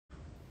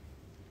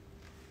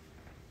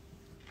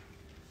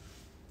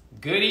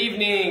Good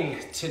evening.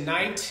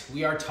 Tonight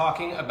we are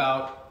talking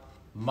about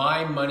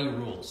my money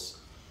rules.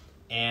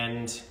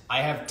 And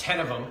I have 10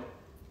 of them.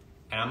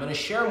 And I'm going to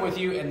share them with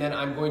you, and then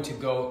I'm going to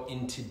go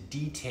into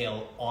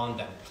detail on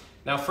them.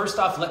 Now, first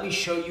off, let me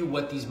show you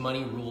what these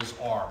money rules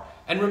are.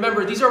 And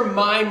remember, these are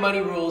my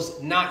money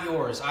rules, not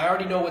yours. I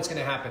already know what's going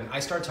to happen.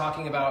 I start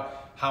talking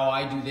about how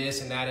I do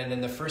this and that, and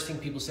then the first thing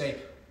people say,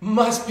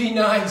 must be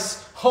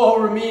nice. Oh,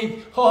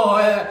 Ramit.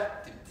 Oh,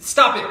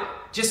 stop it.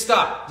 Just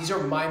stop. These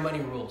are my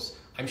money rules.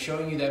 I'm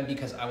showing you them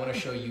because I want to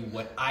show you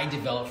what I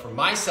developed for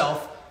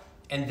myself,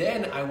 and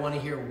then I want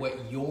to hear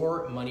what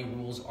your money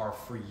rules are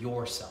for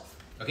yourself.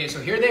 Okay,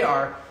 so here they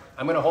are.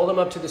 I'm going to hold them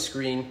up to the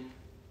screen,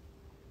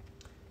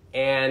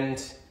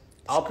 and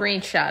I'll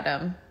screenshot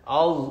them.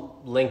 I'll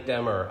link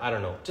them, or I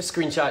don't know, just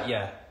screenshot,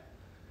 yeah.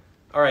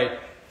 All right,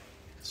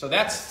 so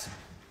that's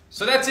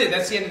it.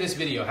 That's the end of this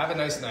video. Have a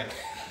nice night.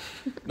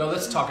 No,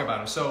 let's talk about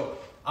them. So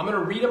I'm going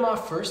to read them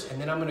off first,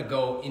 and then I'm going to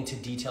go into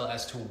detail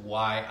as to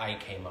why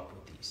I came up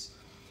with these.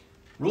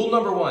 Rule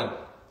number 1,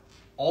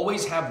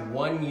 always have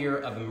 1 year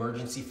of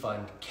emergency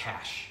fund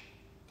cash.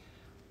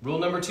 Rule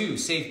number 2,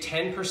 save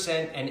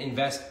 10% and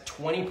invest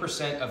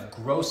 20% of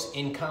gross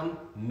income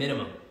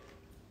minimum.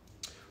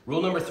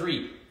 Rule number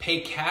 3, pay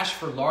cash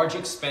for large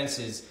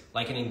expenses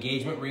like an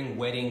engagement ring,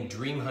 wedding,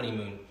 dream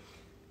honeymoon.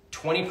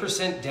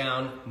 20%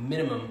 down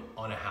minimum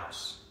on a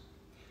house.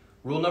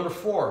 Rule number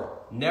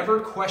 4, never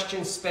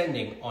question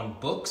spending on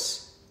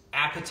books,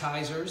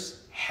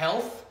 appetizers,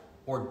 health,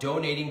 or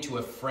donating to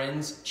a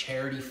friend's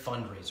charity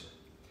fundraiser.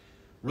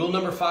 Rule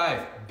number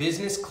 5,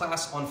 business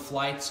class on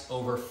flights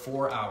over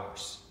 4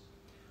 hours.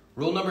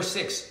 Rule number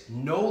 6,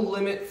 no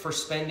limit for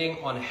spending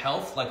on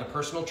health like a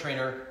personal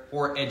trainer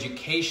or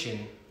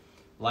education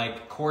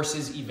like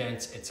courses,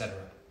 events, etc.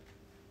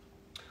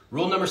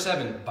 Rule number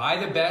 7, buy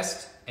the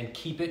best and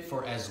keep it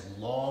for as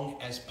long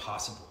as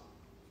possible.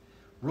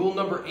 Rule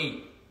number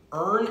 8,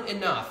 earn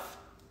enough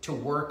to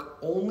work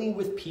only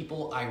with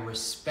people I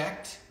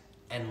respect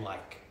and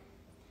like.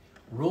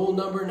 Rule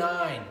number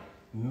 9,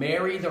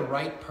 marry the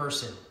right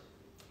person.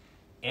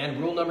 And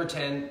rule number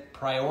 10,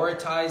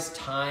 prioritize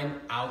time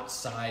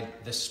outside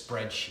the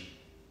spreadsheet.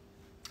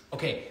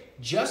 Okay,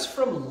 just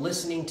from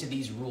listening to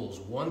these rules,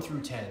 1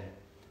 through 10,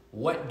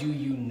 what do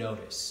you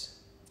notice?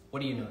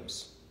 What do you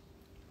notice?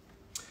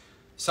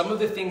 Some of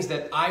the things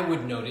that I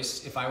would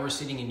notice if I were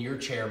sitting in your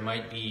chair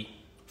might be,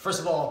 first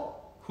of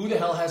all, who the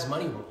hell has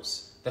money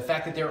rules? The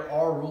fact that there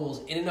are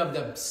rules in and of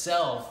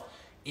themselves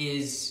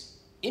is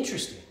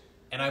interesting.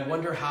 And I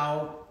wonder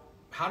how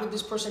did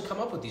this person come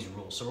up with these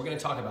rules? So we're going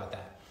to talk about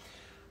that.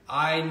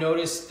 I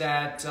noticed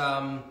that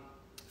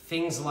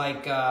things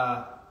like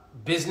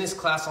business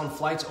class on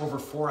flights over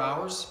 4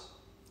 hours,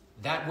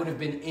 that would have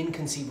been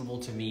inconceivable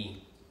to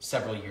me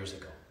several years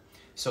ago.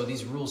 So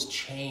these rules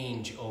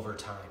change over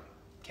time,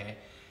 okay?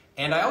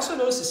 And I also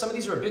noticed that some of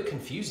these are a bit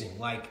confusing.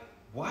 Like,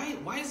 why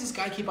does this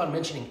guy keep on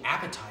mentioning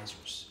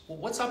appetizers? Well,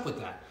 what's up with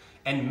that?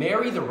 And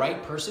marry the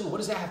right person, what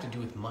does that have to do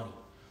with money?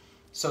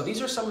 So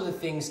these are some of the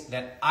things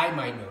that I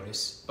might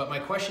notice, but my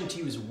question to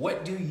you is,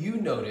 what do you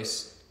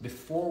notice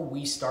before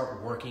we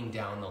start working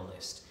down the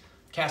list?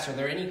 Cass, are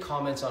there any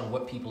comments on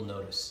what people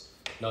notice?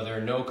 No, there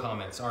are no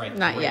comments. All right.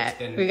 Not yet.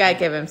 Then we got to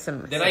give him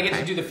some. Then I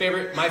get to do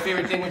my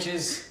favorite thing, which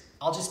is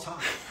I'll just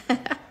talk.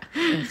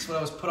 That's what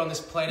I was put on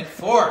this planet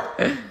for.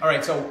 All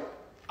right. So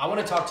I want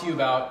to talk to you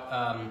about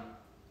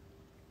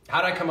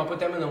how did I come up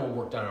with them, and then we'll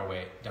work down our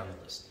way down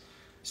the list.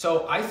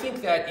 So I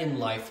think that in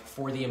life,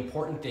 for the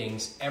important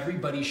things,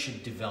 everybody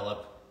should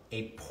develop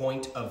a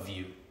point of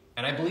view.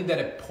 And I believe that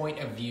a point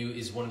of view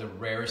is one of the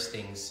rarest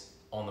things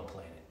on the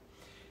planet.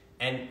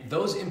 And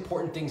those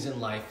important things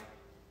in life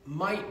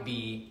might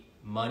be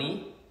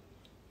money,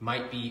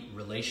 might be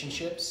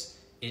relationships,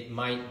 it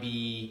might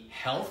be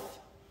health,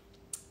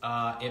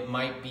 it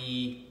might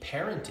be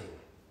parenting.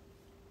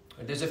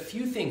 There's a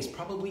few things,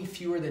 probably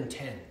fewer than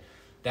 10,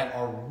 that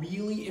are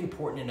really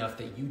important enough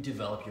that you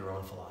develop your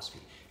own philosophy.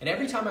 And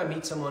every time I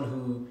meet someone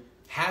who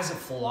has a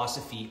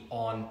philosophy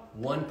on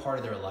one part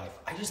of their life,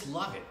 I just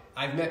love it.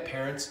 I've met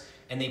parents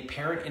and they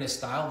parent in a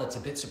style that's a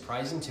bit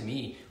surprising to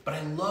me, but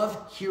I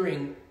love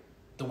hearing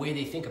the way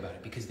they think about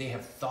it because they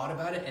have thought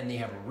about it and they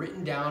have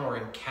written down or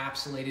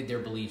encapsulated their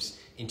beliefs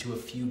into a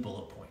few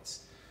bullet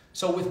points.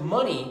 So with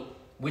money,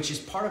 which is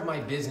part of my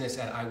business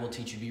at I Will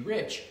Teach You to Be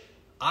Rich,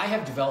 I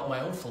have developed my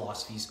own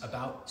philosophies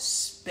about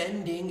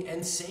spending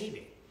and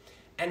saving.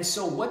 And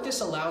so what this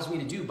allows me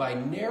to do by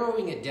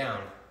narrowing it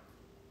down,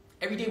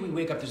 every day we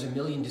wake up, there's a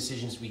million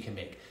decisions we can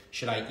make.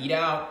 Should I eat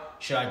out?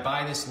 Should I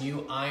buy this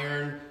new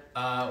iron?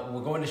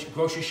 We're going to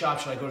grocery shop.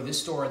 Should I go to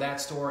this store or that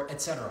store,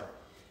 etc.?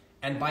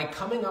 And by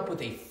coming up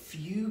with a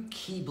few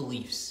key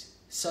beliefs,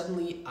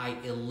 suddenly I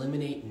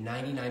eliminate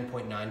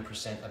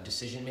 99.9% of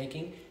decision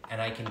making,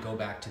 and I can go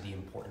back to the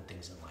important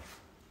things in life.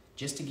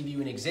 Just to give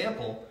you an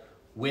example,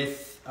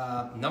 with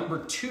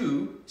number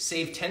 2,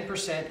 save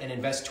 10% and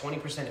invest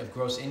 20% of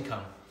gross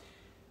income.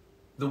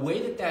 The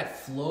way that that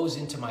flows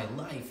into my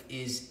life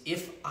is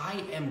if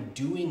I am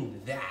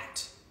doing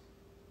that,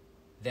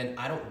 then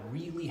I don't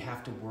really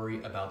have to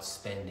worry about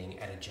spending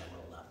at a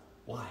general level.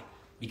 Why?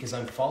 Because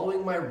I'm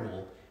following my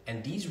rule,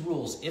 and these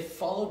rules, if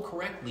followed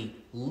correctly,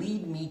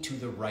 lead me to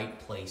the right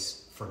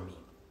place for me.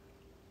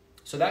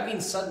 So that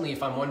means suddenly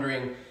if I'm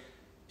wondering,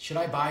 should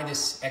I buy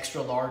this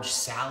extra large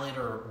salad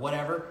or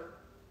whatever?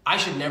 I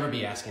should never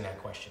be asking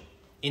that question.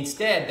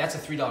 Instead, that's a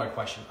 $3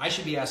 question. I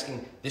should be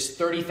asking this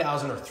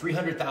 $30,000 or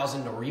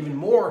 $300,000 or even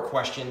more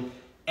question,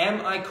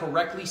 am I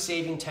correctly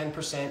saving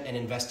 10% and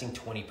investing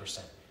 20%?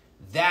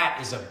 That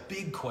is a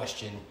big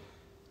question.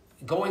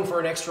 Going for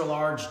an extra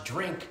large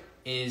drink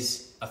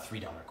is a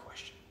 $3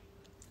 question.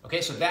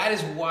 Okay, so that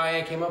is why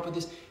I came up with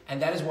this,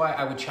 and that is why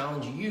I would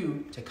challenge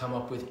you to come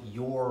up with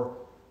your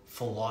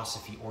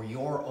philosophy or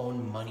your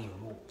own money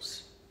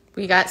rules.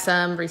 We got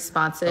some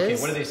responses.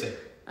 Okay, what do they say?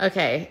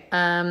 Okay,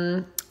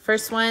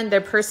 first one,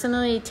 they're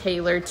personally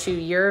tailored to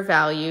your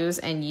values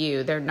and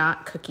you. They're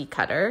not cookie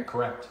cutter.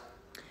 Correct.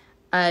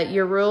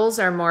 Your rules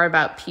are more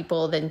about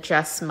people than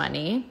just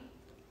money.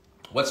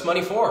 What's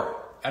money for?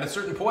 At a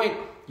certain point,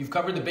 you've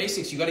covered the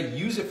basics. You got to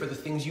use it for the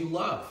things you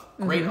love.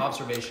 Great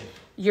observation.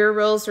 Your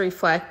rules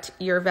reflect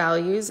your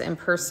values and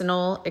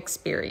personal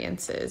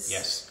experiences.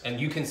 Yes, and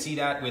you can see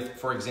that with,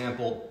 for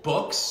example,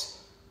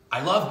 books.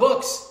 I love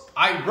books.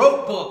 I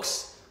wrote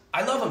books.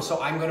 I love them,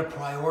 so I'm going to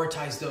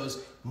prioritize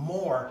those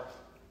more.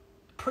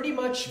 Pretty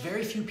much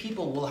very few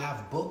people will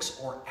have books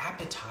or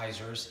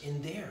appetizers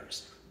in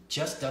theirs.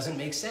 Just doesn't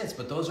make sense,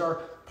 but those are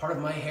part of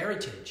my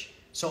heritage.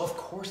 So of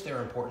course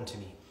they're important to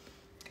me.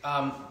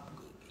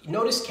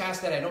 Notice, Cass,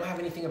 that I don't have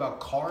anything about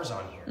cars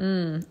on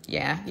here.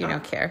 Yeah, you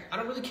don't care. I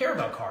don't really care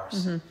about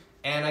cars.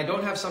 And I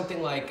don't have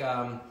something like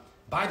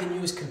buy the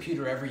newest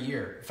computer every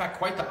year. In fact,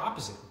 quite the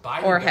opposite.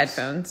 Buy the best.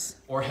 Headphones.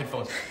 Or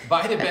headphones.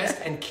 Buy the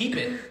best and keep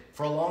it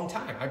for a long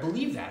time. I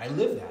believe that. I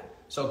live that.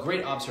 So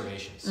great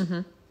observations.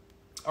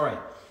 All right.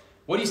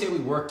 What do you say we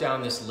work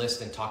down this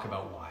list and talk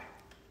about why?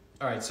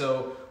 All right.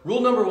 So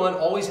rule number 1,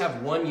 always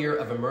have 1 year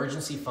of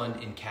emergency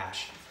fund in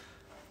cash.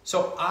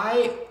 So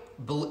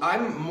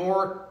I'm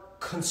more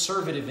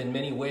conservative in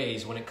many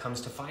ways when it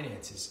comes to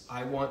finances.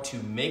 I want to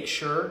make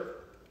sure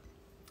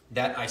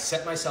that I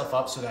set myself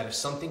up so that if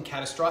something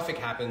catastrophic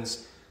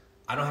happens,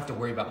 I don't have to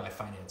worry about my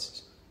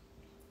finances.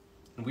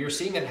 And we are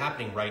seeing that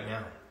happening right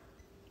now.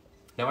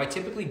 Now, I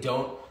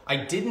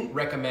didn't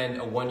recommend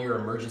a 1 year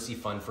emergency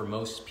fund for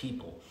most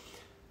people.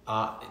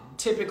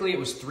 Typically, it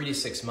was 3 to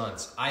 6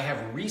 months. I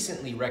have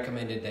recently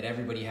recommended that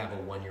everybody have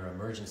a 1 year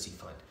emergency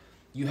fund.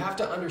 You have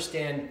to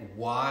understand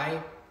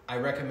why I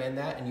recommend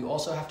that, and you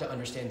also have to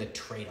understand the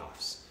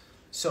trade-offs.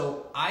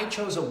 So I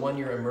chose a 1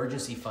 year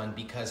emergency fund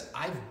because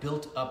I've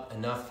built up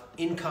enough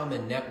income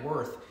and net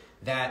worth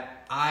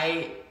that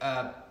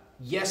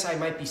yes, I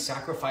might be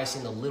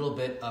sacrificing a little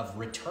bit of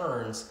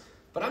returns,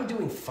 but I'm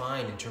doing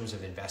fine in terms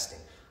of investing.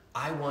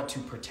 I want to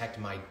protect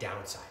my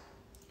downside,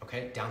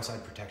 okay?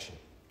 Downside protection.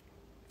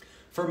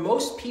 For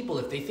most people,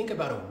 if they think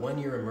about a 1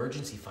 year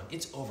emergency fund,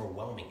 it's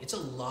overwhelming. It's a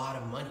lot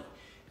of money.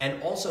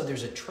 And also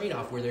there's a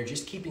trade-off where they're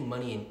just keeping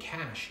money in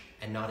cash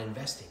and not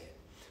investing it.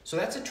 So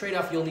that's a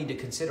trade-off you'll need to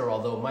consider,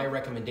 although my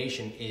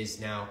recommendation is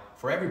now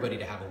for everybody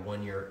to have a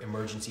 1 year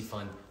emergency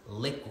fund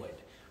liquid.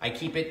 I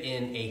keep it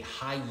in a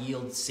high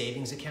yield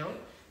savings account,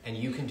 and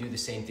you can do the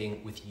same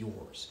thing with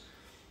yours.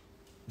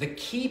 The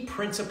key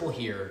principle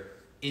here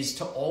is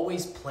to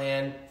always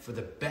plan for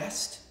the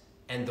best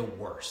and the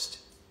worst.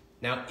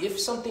 Now, if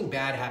something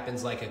bad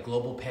happens like a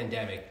global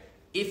pandemic,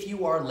 if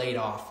you are laid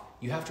off,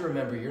 you have to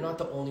remember you're not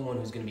the only one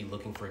who's going to be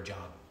looking for a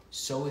job.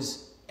 So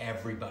is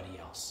everybody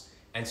else.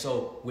 And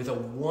so with a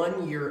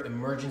 1 year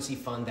emergency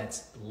fund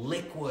that's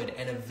liquid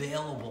and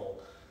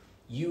available,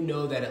 you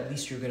know that at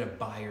least you're going to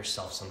buy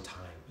yourself some time.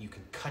 You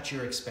can cut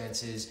your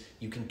expenses,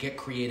 you can get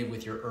creative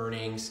with your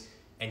earnings,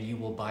 and you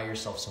will buy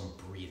yourself some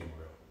breathing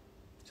room.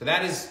 So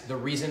that is the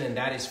reason, and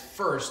that is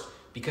first,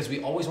 because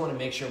we always want to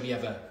make sure we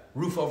have a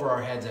roof over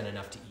our heads and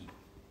enough to eat.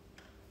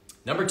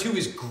 Number 2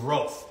 is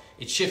growth.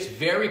 It shifts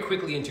very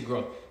quickly into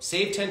growth.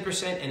 Save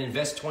 10% and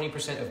invest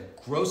 20% of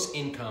gross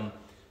income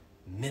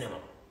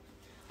minimum.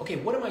 Okay,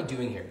 what am I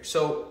doing here?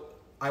 So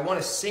I want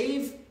to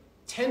save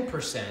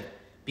 10%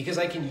 because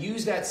I can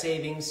use that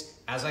savings,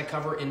 as I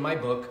cover in my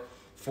book,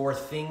 for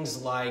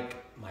things like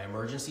my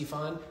emergency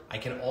fund. I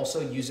can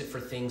also use it for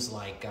things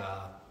like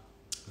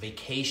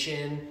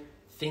vacation,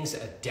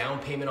 a down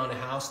payment on a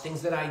house,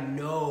 things that I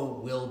know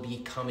will be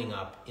coming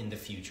up in the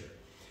future.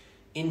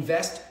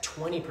 Invest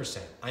 20%.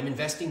 I'm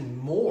investing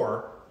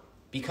more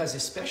because,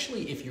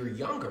 especially if you're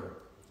younger,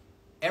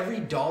 every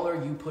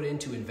dollar you put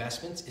into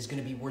investments is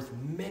going to be worth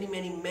many,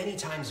 many, many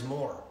times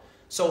more.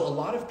 So a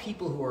lot of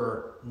people who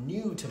are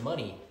new to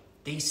money,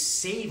 they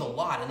save a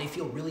lot and they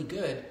feel really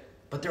good,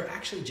 but they're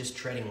actually just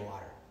treading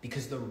water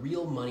because the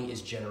real money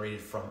is generated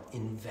from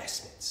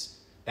investments.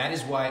 That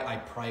is why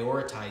I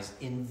prioritize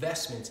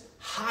investments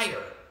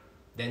higher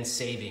than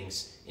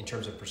savings in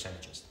terms of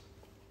percentages.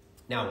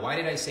 Now, why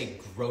did I say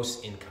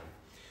gross income?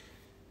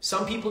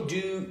 Some people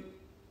do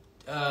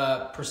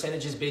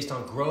percentages based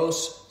on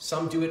gross.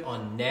 Some do it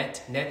on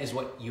net. Net is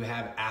what you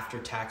have after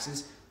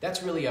taxes.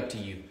 That's really up to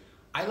you.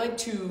 I like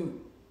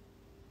to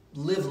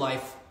live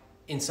life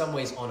in some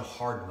ways on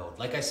hard mode.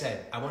 Like I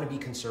said, I want to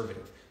be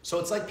conservative. So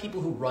it's like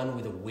people who run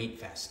with a weight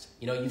vest.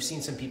 You know, you've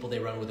seen some people, they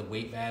run with a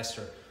weight vest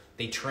or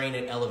they train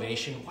at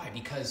elevation. Why?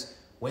 Because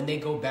when they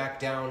go back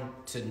down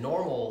to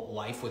normal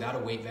life without a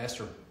weight vest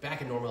or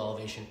back in normal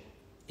elevation,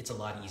 it's a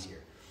lot easier.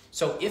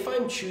 So if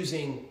I'm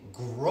choosing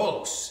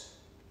gross,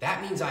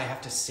 that means I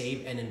have to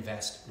save and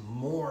invest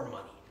more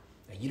money.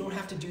 Now, you don't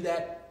have to do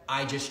that.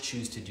 I just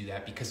choose to do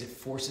that because it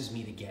forces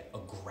me to get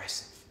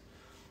aggressive.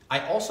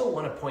 I also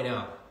want to point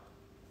out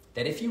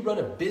that if you run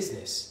a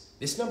business,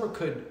 this number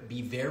could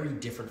be very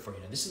different for you.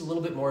 Now, this is a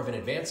little bit more of an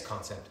advanced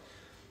concept.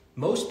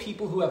 Most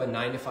people who have a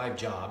 9-to-5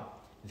 job,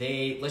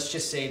 let's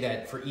just say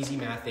that for easy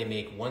math, they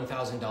make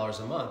 $1,000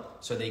 a month,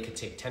 so they could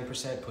take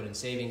 10%, put in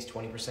savings,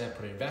 20%,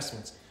 put in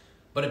investments.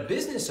 But a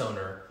business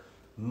owner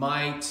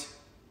might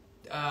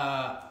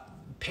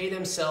pay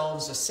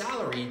themselves a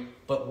salary,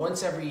 but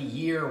once every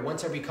year,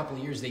 once every couple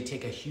of years, they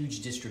take a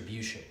huge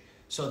distribution.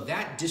 So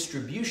that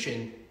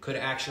distribution could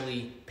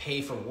actually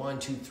pay for 1,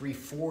 2, 3,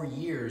 4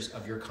 years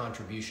of your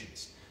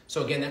contributions.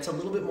 So again, that's a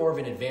little bit more of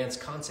an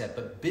advanced concept,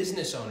 but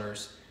business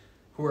owners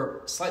who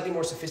are slightly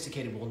more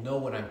sophisticated will know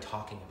what I'm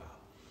talking about.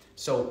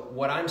 So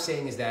what I'm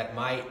saying is that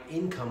my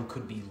income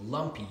could be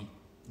lumpy.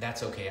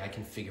 That's okay. I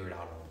can figure it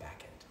out on the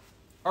back end.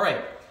 All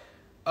right.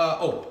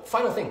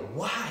 Final thing.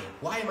 Why?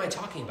 Why am I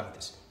talking about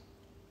this?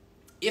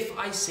 If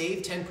I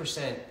save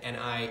 10% and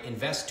I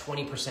invest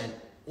 20%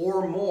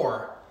 or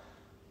more,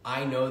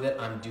 I know that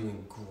I'm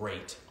doing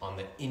great on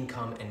the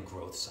income and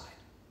growth side.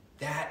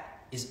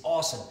 That is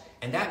awesome.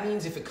 And that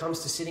means if it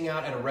comes to sitting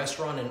out at a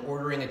restaurant and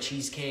ordering a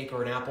cheesecake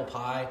or an apple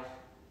pie,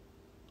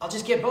 I'll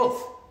just get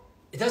both.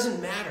 It doesn't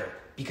matter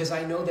because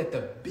I know that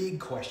the big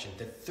question,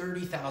 the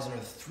 $30,000 or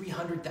the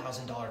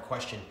 $300,000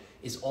 question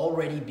is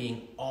already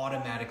being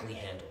automatically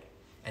handled.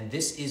 And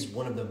this is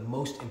one of the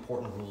most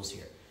important rules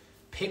here.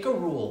 Pick a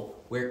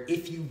rule where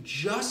if you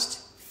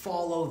just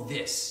follow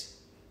this,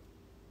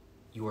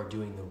 you are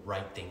doing the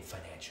right thing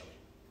financially.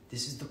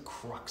 This is the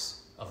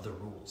crux of the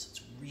rules.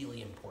 It's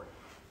really important.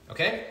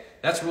 Okay?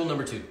 That's rule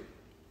number 2.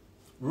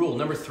 Rule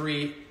number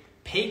 3,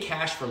 pay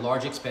cash for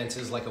large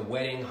expenses like a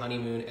wedding,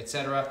 honeymoon,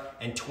 etc.,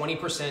 and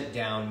 20%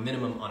 down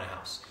minimum on a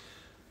house.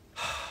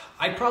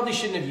 I probably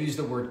shouldn't have used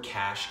the word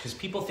cash because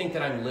people think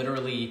that I'm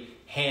literally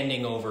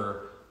handing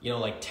over,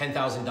 like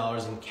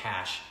 $10,000 in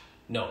cash.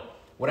 No.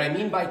 What I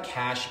mean by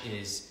cash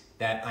is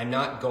that I'm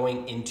not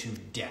going into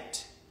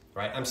debt,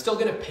 right? I'm still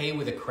going to pay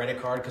with a credit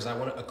card because I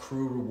want to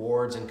accrue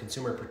rewards and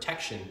consumer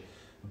protection,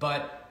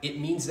 but it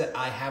means that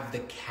I have the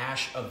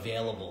cash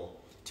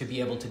available to be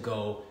able to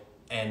go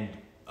and,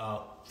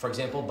 for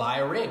example, buy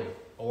a ring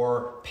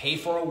or pay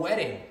for a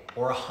wedding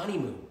or a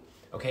honeymoon,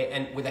 okay?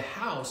 And with a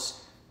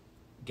house,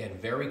 again,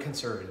 very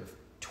conservative,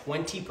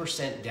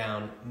 20%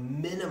 down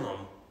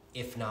minimum,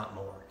 if not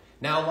more.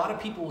 Now, a lot of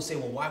people will say,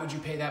 well, why would you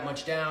pay that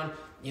much down?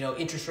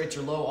 Interest rates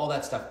are low, all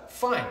that stuff.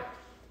 Fine.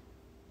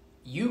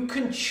 You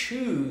can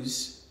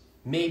choose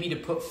maybe to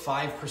put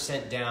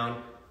 5%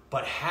 down,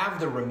 but have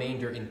the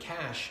remainder in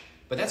cash.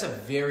 But that's a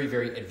very,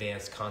 very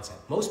advanced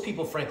concept. Most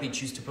people, frankly,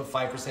 choose to put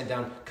 5%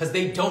 down because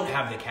they don't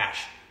have the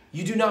cash.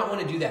 You do not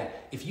want to do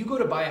that. If you go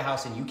to buy a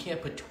house and you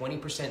can't put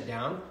 20%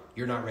 down,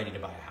 you're not ready to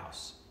buy a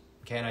house.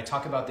 Okay, and I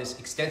talk about this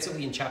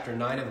extensively in chapter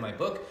 9 of my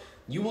book.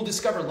 You will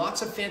discover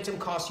lots of phantom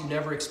costs you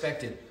never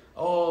expected.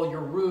 Oh,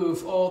 your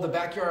roof, the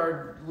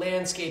backyard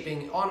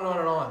landscaping, on and on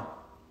and on.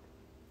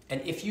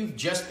 And if you've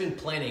just been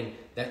planning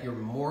that your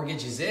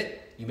mortgage is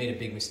it, you made a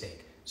big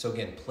mistake. So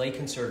again, play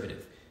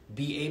conservative.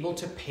 Be able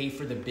to pay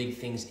for the big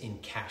things in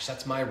cash.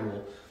 That's my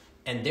rule.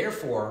 And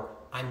therefore,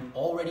 I'm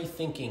already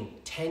thinking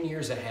 10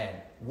 years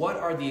ahead. What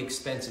are the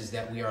expenses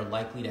that we are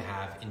likely to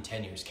have in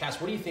 10 years?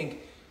 Cass, what do you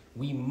think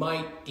we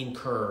might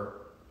incur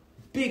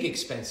big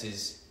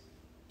expenses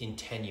in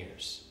 10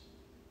 years?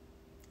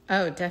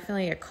 Oh,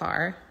 definitely a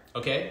car.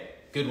 Okay,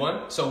 good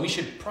one. So we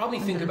should probably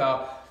think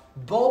about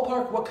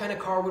ballpark, what kind of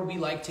car would we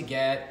like to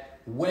get?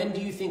 When do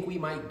you think we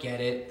might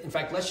get it? In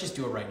fact, let's just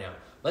do it right now.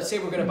 Let's say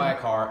we're going to buy a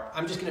car.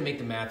 I'm just going to make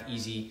the math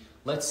easy.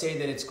 Let's say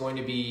that it's going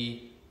to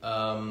be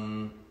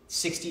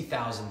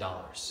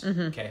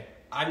 $60,000. Okay,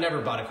 I've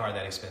never bought a car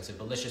that expensive,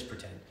 but let's just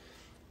pretend.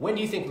 When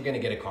do you think we're going to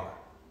get a car?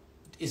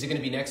 Is it going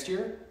to be next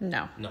year?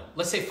 No.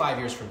 Let's say 5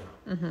 years from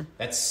now.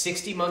 That's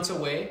 60 months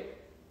away.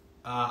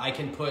 I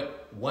can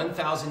put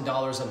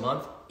 $1,000 a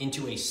month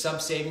into a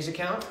sub-savings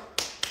account,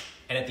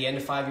 and at the end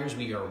of 5 years,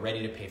 we are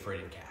ready to pay for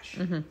it in cash.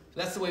 So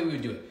that's the way we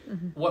would do it.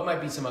 What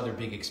might be some other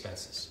big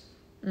expenses?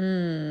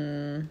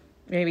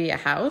 Maybe a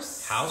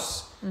house?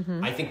 House?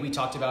 I think we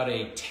talked about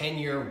a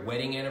 10-year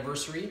wedding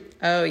anniversary.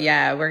 Oh,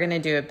 yeah. We're going to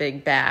do a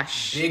big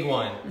bash. Big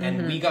one.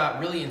 And we got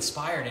really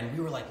inspired, and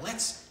we were like,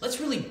 let's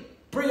really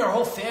bring our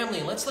whole family,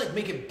 and let's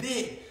make it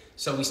big.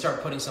 So we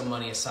start putting some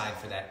money aside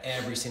for that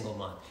every single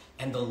month.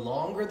 And the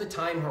longer the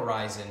time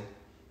horizon,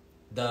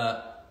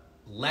 the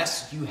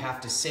less you have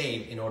to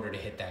save in order to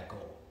hit that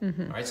goal.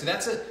 All right, so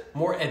that's a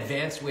more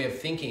advanced way of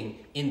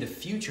thinking in the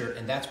future,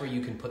 and that's where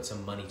you can put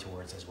some money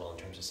towards as well in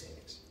terms of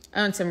savings.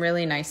 Oh, and some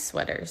really nice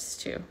sweaters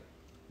too.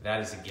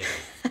 That is a given.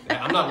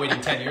 I'm not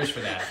waiting 10 years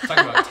for that. I'm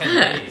talking about 10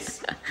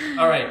 days.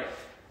 All right.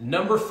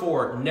 Number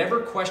 4, never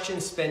question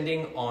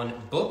spending on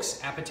books,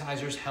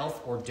 appetizers,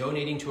 health, or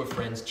donating to a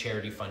friend's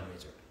charity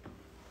fundraiser.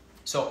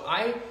 So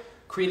I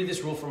created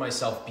this rule for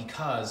myself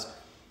because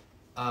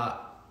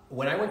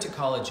when I went to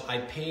college, I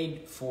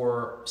paid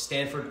for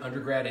Stanford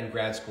undergrad and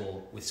grad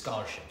school with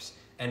scholarships.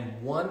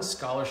 And one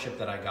scholarship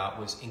that I got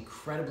was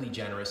incredibly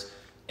generous.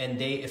 And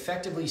they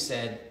effectively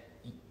said,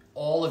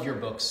 all of your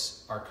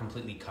books are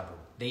completely covered.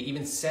 They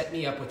even set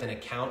me up with an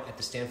account at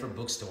the Stanford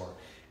bookstore.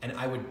 And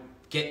I would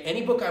get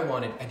any book I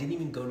wanted. I didn't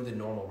even go to the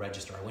normal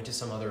register. I went to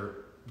some other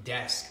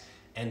desk.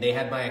 And they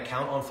had my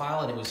account on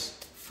file, and it was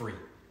free.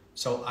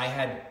 So I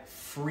had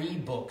free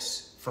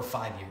books for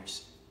 5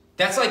 years.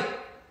 That's like,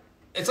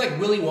 it's like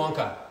Willy Wonka.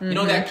 Mm-hmm. You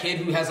know that kid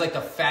who has like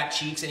the fat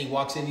cheeks and he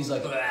walks in, he's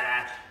like,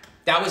 ah.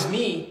 That was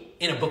me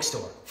in a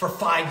bookstore for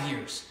 5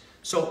 years.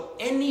 So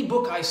any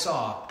book I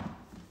saw,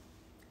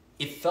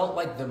 it felt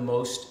like the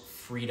most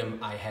freedom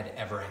I had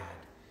ever had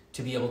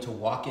to be able to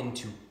walk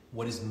into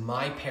what is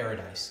my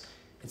paradise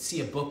and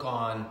see a book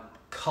on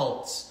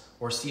cults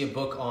or see a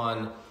book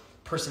on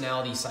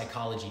personality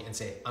psychology and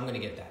say, I'm going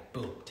to get that.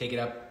 Boom, take it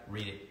up,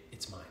 read it.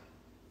 It's mine.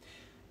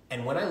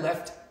 And when I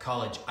left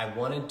college, I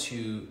wanted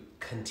to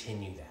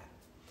continue that.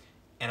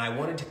 And I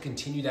wanted to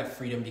continue that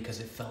freedom because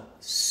it felt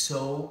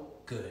so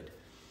good.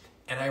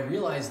 And I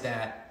realized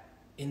that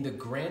in the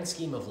grand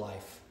scheme of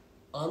life,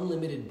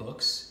 unlimited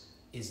books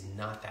is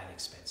not that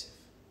expensive.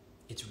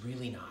 It's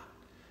really not.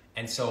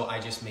 And so I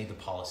just made the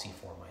policy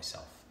for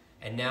myself.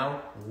 And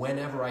now,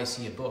 whenever I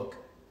see a book,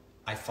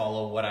 I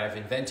follow what I've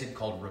invented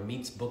called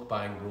Ramit's book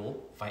buying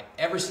rule. If I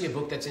ever see a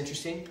book that's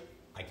interesting,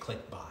 I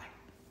click buy.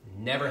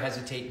 Never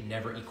hesitate,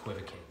 never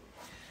equivocate.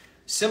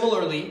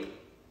 Similarly,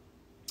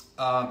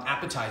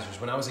 appetizers.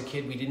 When I was a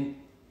kid,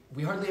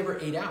 we hardly ever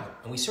ate out.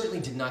 And we certainly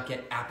did not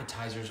get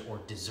appetizers or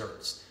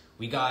desserts.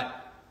 We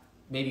got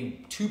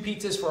maybe 2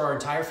 pizzas for our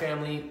entire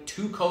family,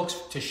 2 Cokes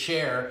to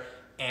share,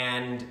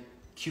 and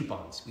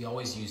coupons. We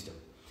always used them.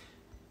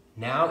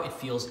 Now it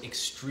feels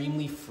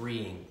extremely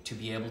freeing to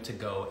be able to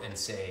go and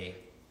say,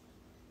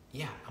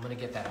 yeah, I'm going to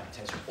get that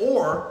appetizer.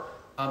 Or,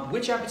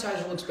 which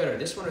appetizer looks better,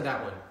 this one or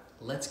that one?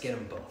 Let's get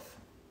them both.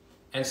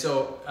 And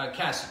so,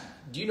 Cass,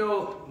 do you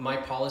know my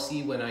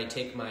policy when I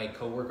take my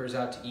coworkers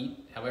out to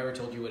eat? Have I ever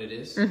told you what it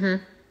is?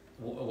 Mm-hmm.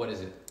 What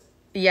is it?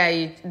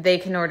 Yeah, they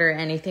can order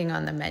anything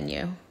on the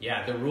menu.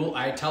 Yeah, the rule,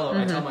 I tell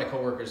my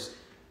coworkers,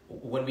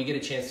 when we get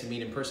a chance to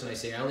meet in person, I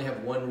say, I only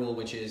have one rule,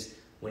 which is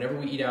whenever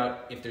we eat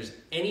out, if there's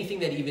anything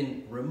that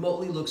even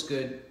remotely looks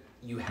good,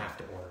 you have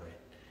to order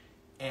it.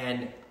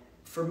 And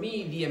for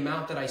me, the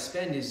amount that I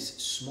spend is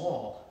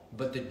small,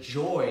 but the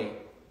joy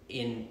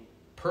in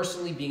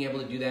personally being able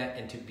to do that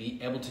and to be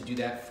able to do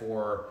that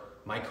for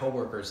my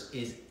coworkers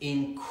is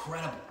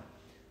incredible.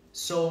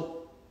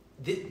 So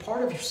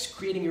part of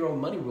creating your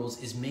own money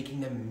rules is making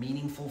them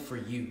meaningful for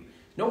you.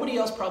 Nobody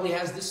else probably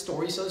has this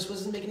story, so this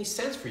doesn't make any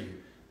sense for you.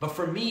 But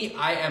for me,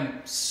 I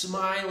am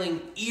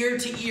smiling ear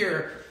to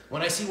ear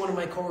when I see one of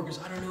my coworkers,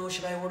 I don't know,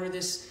 should I order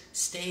this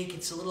steak?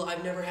 It's a little,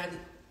 I've never had it.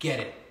 Get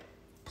it,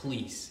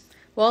 please.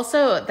 Well,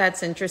 also,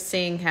 that's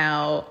interesting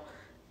how,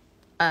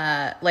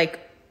 like,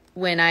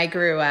 when I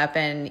grew up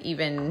and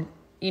even,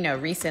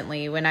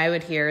 recently, when I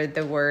would hear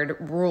the word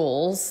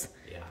rules,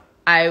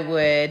 I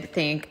would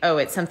think, oh,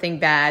 it's something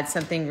bad,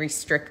 something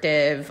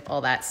restrictive,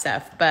 all that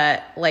stuff.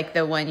 But like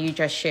the one you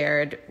just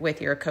shared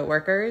with your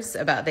coworkers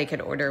about they could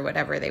order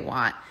whatever they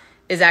want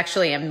is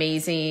actually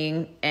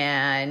amazing,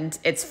 and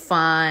it's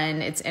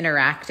fun, it's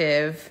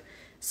interactive.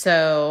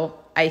 So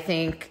I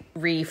think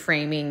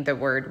reframing the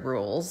word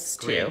rules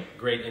too.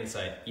 Great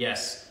insight.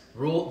 Yes.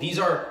 These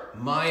are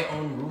my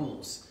own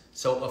rules.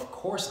 So of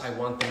course I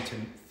want them to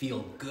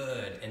feel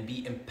good and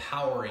be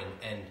empowering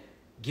and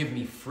give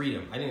me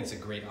freedom. I think it's a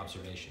great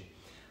observation.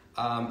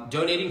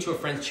 Donating to a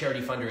friend's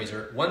charity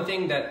fundraiser. One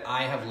thing that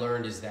I have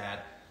learned is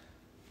that,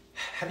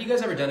 have you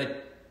guys ever done a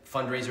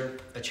fundraiser,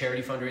 a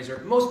charity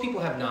fundraiser? Most people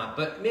have not,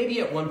 but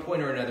maybe at one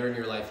point or another in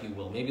your life you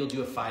will. Maybe you'll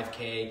do a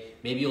 5K,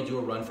 maybe you'll do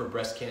a run for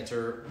breast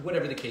cancer,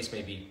 whatever the case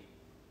may be.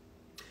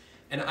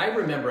 And I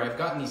remember I've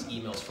gotten these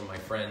emails from my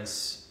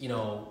friends,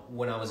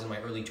 when I was in my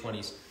early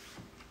 20s.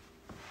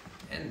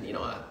 And,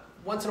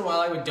 once in a while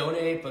I would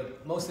donate,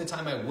 but most of the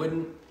time I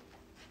wouldn't.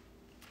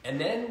 And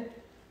then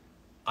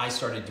I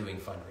started doing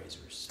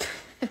fundraisers,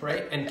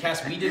 right? And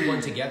Cass, we did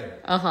one together.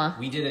 Uh-huh.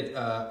 We did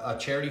a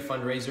charity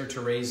fundraiser to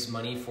raise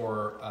money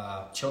for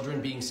children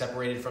being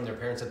separated from their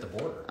parents at the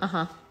border.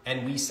 Uh-huh.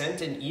 And we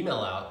sent an email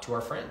out to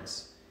our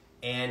friends.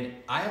 And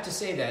I have to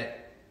say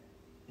that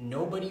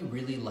nobody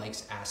really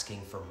likes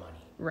asking for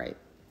money. Right.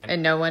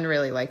 And no one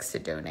really likes to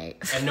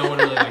donate. And no one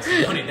really likes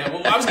to donate.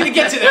 Well, I was going to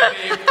get to that,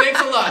 babe.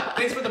 Thanks a lot.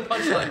 Thanks for the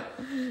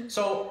punchline.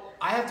 So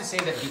I have to say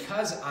that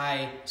because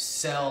I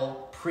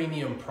sell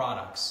premium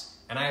products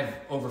and I have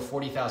over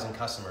 40,000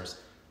 customers,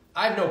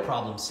 I have no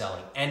problem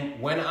selling. And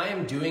when I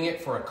am doing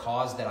it for a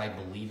cause that I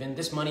believe in,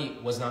 this money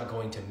was not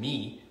going to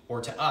me or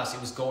to us.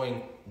 It was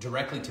going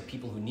directly to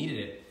people who needed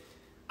it.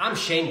 I'm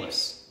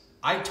shameless.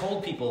 I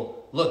told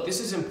people, look, this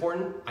is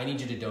important. I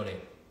need you to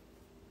donate.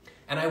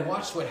 And I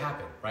watched what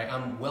happened, right?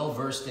 I'm well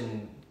versed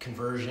in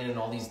conversion and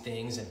all these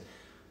things. And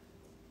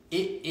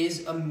it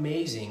is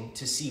amazing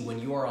to see when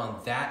you are on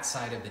that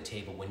side of the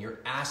table, when you're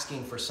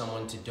asking for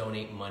someone to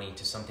donate money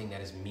to something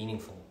that is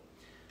meaningful,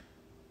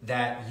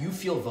 that you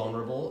feel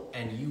vulnerable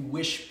and you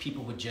wish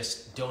people would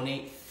just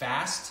donate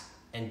fast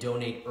and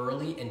donate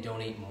early and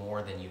donate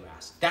more than you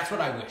asked. That's what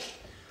I wished.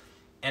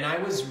 And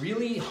I was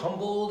really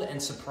humbled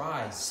and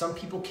surprised. Some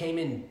people came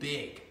in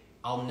big.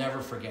 I'll never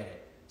forget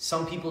it.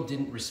 Some people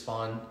didn't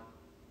respond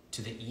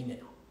to the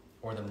email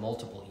or the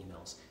multiple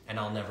emails, and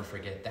I'll never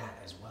forget that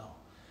as well.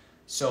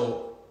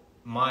 So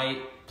my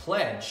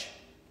pledge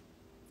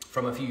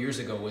from a few years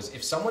ago was,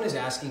 if someone is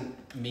asking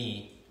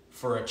me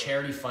for a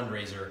charity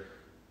fundraiser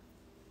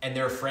and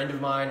they're a friend of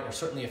mine or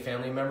certainly a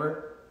family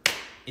member,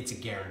 it's a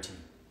guarantee.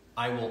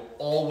 I will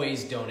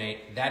always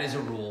donate. That is a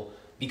rule,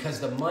 because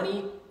the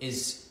money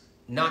is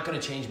not going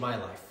to change my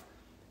life.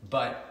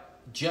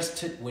 But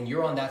when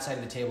you're on that side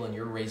of the table and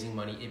you're raising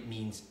money, it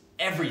means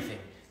everything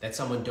that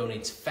someone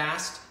donates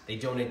fast, they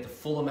donate the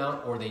full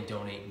amount, or they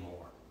donate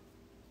more.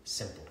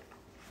 Simple.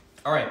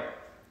 All right.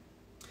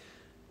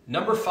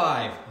 Number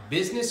 5,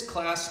 business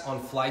class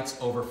on flights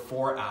over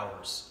 4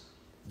 hours.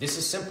 This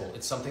is simple.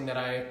 It's something that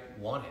I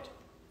wanted.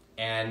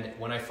 And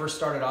when I first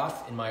started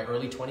off in my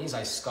early 20s,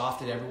 I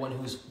scoffed at everyone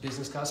who was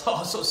business class.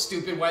 Oh, so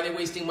stupid. Why are they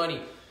wasting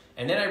money?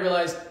 And then I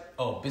realized,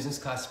 oh, business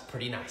class is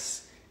pretty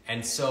nice.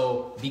 And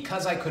so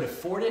because I could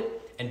afford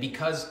it and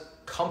because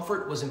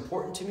comfort was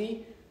important to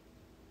me,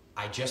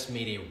 I just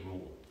made a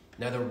rule.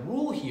 Now the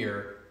rule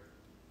here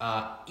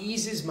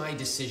eases my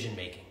decision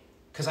making.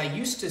 Because I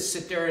used to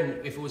sit there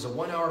and if it was a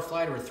 1-hour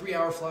flight or a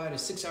 3-hour flight, a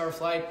 6-hour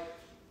flight,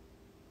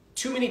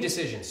 too many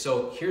decisions.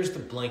 So here's the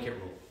blanket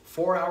rule.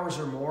 4 hours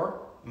or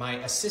more, my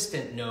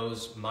assistant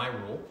knows my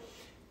rule,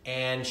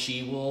 and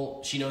she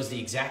knows the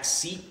exact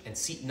seat and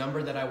seat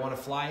number that I want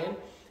to fly in,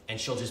 and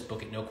she'll just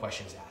book it, no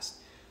questions asked.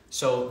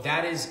 So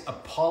that is a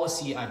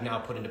policy I've now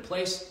put into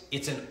place.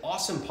 It's an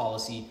awesome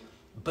policy,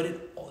 but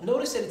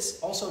notice that it's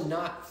also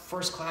not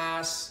first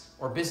class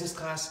or business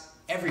class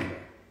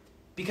everywhere.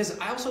 Because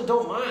I also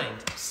don't mind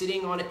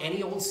sitting on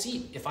any old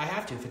seat if I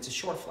have to, if it's a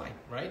short flight,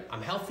 right?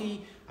 I'm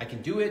healthy, I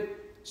can do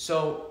it.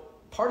 So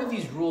part of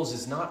these rules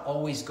is not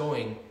always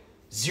going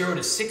 0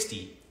 to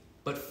 60,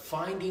 but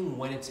finding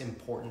when it's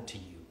important to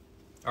you.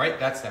 All right,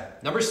 that's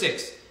that. Number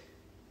 6,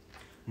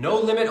 no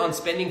limit on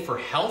spending for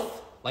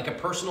health, like a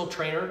personal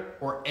trainer,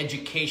 or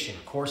education,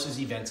 courses,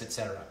 events,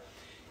 etc.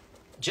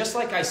 Just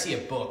like I see a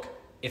book,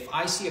 if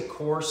I see a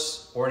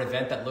course or an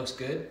event that looks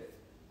good,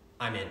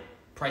 I'm in.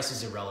 Price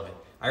is irrelevant.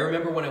 I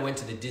remember when I went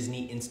to the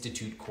Disney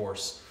Institute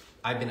course.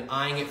 I've been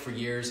eyeing it for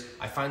years.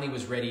 I finally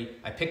was ready.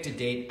 I picked a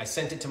date. I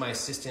sent it to my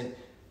assistant,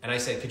 and I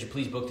said, could you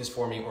please book this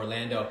for me,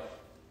 Orlando?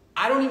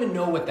 I don't even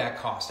know what that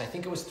cost. I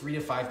think it was $3,000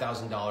 to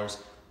 $5,000,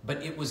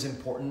 but it was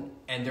important,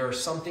 and there are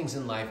some things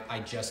in life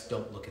I just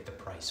don't look at the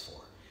price for.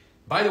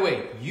 By the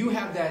way, you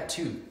have that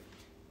too.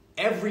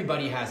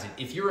 Everybody has it.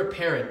 If you're a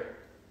parent,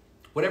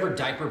 whatever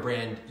diaper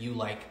brand you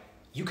like,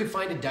 you could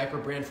find a diaper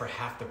brand for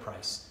half the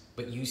price,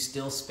 but you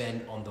still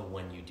spend on the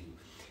one you do.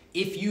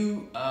 If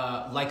you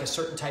like a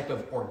certain type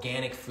of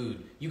organic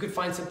food, you could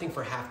find something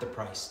for half the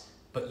price,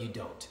 but you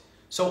don't.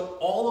 So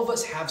all of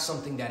us have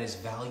something that is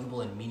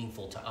valuable and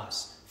meaningful to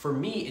us. For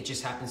me, it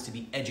just happens to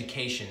be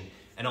education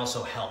and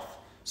also health.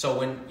 So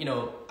when,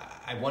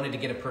 I wanted to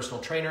get a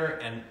personal trainer,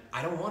 and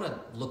I don't want to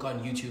look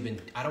on YouTube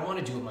and I don't want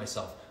to do it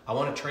myself. I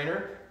want a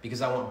trainer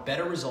because I want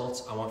better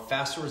results, I want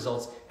faster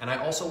results, and I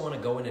also want to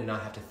go in and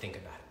not have to think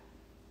about it.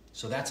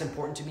 So that's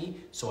important to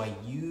me. So I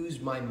use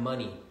my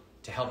money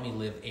to help me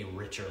live a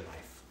richer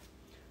life.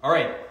 All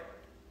right.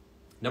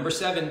 Number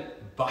 7,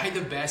 buy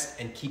the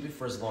best and keep it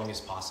for as long as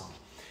possible.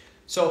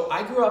 So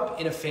I grew up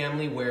in a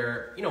family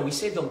where,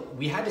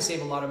 we had to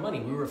save a lot of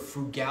money. We were a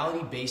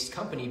frugality-based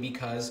company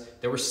because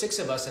there were 6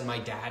 of us and my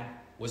dad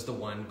was the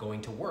one going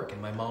to work and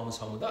my mom was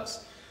home with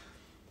us.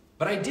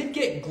 But I did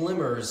get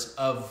glimmers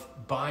of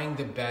buying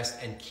the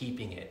best and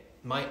keeping it.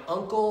 My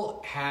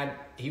uncle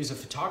he was a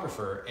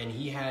photographer, and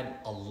he had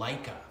a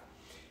Leica.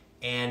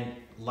 And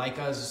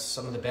Leica's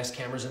some of the best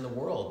cameras in the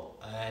world.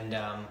 And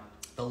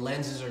the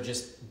lenses are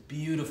just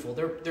beautiful.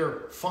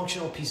 They're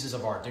functional pieces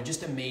of art. They're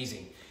just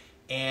amazing.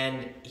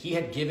 And he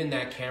had given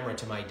that camera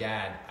to my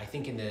dad, I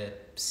think in the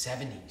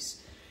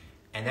 70s.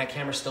 And that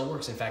camera still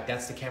works. In fact,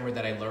 that's the camera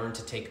that I learned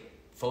to take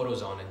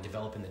photos on and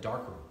develop in the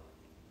darkroom.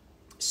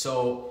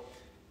 So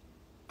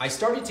I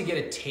started to get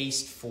a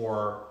taste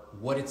for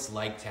what it's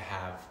like to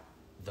have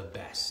the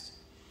best,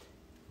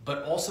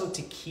 but also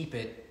to keep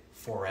it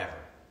forever.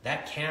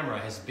 That camera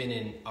has been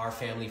in our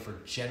family for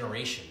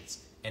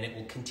generations, and it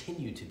will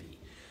continue to be.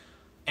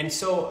 And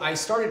so I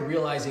started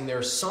realizing there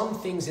are some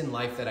things in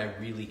life that I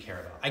really care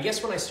about. I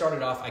guess when I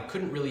started off, I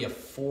couldn't really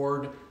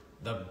afford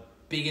the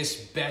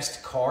biggest,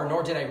 best car,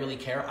 nor did I really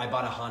care. I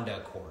bought a Honda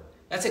Accord.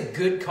 That's a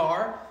good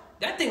car.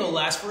 That thing will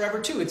last forever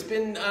too. It's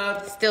been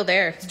still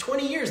there. It's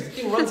 20 years. The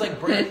thing runs like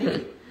brand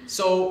new.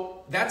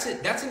 So that's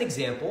it. That's an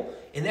example.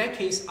 In that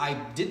case, I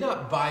did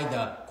not buy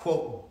the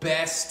quote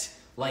best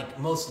like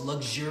most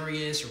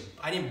luxurious, or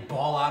I didn't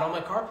ball out on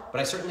my car, but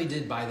I certainly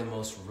did buy the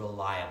most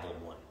reliable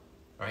one.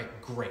 All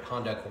right, great,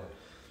 Honda Accord.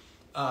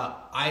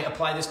 I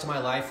apply this to my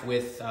life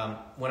with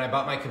when I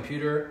bought my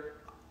computer.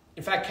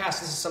 In fact, Cass,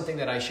 this is something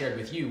that I shared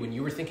with you when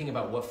you were thinking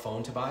about what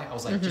phone to buy. I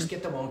was like, just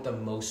get the one with the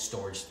most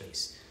storage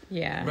space.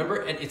 Yeah.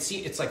 Remember, and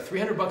it's like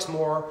 $300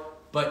 more,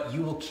 but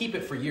you will keep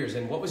it for years.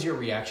 And what was your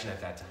reaction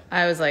at that time?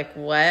 I was like,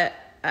 what?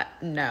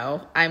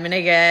 No, I'm going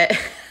to get,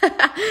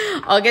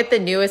 I'll get the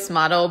newest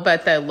model,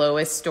 but the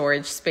lowest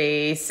storage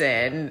space.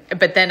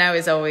 But then I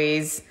was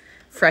always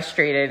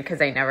frustrated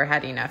because I never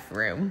had enough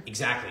room.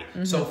 Exactly.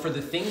 Mm-hmm. So for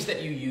the things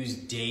that you use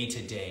day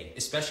to day,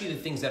 especially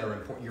the things that are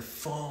important, your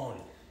phone,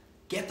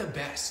 get the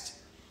best.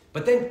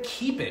 But then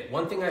keep it.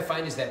 One thing I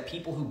find is that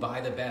people who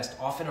buy the best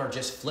often are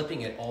just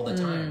flipping it all the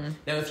time.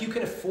 Now, if you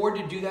can afford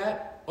to do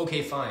that,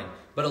 okay, fine.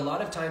 But a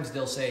lot of times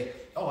they'll say,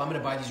 oh, I'm going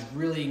to buy these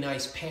really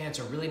nice pants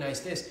or really nice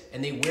this.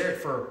 And they wear it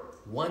for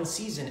one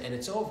season and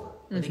it's over.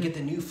 Or they get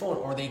the new phone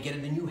or they get a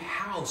new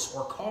house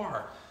or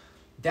car.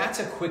 That's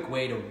a quick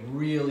way to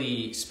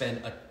really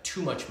spend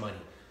too much money.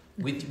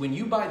 When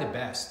you buy the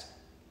best,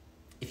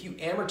 if you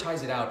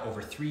amortize it out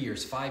over 3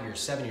 years, 5 years,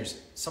 7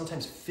 years,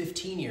 sometimes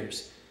 15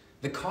 years,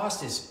 the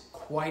cost is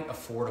quite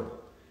affordable.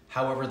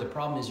 However, the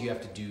problem is you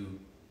have to do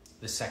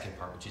the second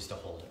part, which is to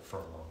hold it for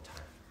a long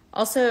time.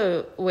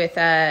 Also with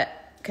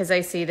that, because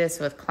I see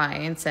this with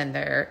clients and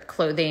their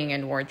clothing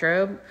and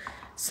wardrobe.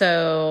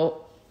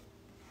 So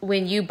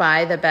when you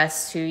buy the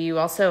best too, you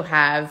also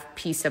have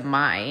peace of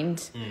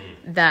mind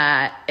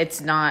that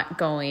it's not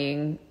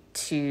going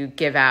to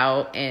give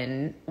out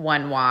in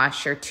one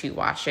wash or two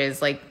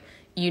washes. Like,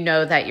 you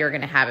know that you're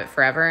going to have it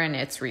forever and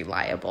it's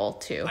reliable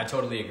too. I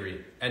totally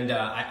agree. And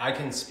I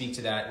can speak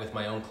to that with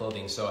my own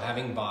clothing. So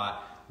having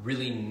bought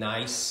really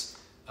nice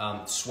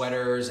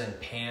sweaters and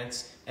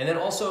pants, and then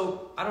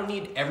also I don't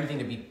need everything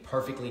to be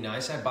perfectly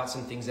nice. I bought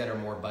some things that are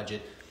more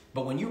budget,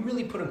 but when you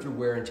really put them through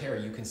wear and tear,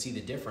 you can see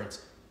the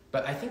difference.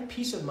 But I think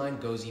peace of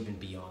mind goes even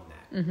beyond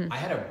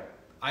that.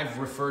 I've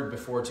referred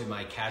before to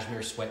my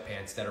cashmere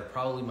sweatpants that are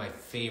probably my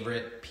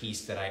favorite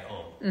piece that I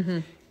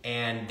own.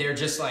 And they're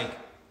just like,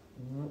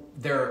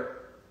 they're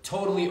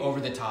totally over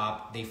the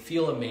top. They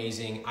feel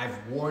amazing.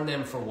 I've worn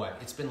them for what?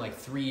 It's been like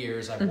 3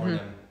 years. I've worn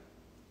them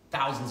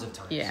thousands of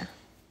times. Yeah.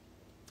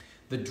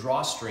 The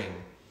drawstring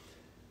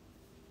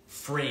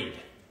frayed.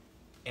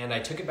 And I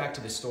took it back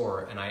to the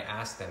store and I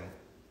asked them,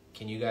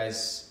 can you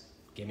guys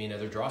give me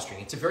another drawstring?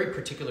 It's a very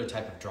particular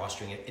type of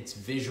drawstring. It's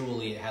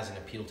visually, it has an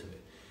appeal to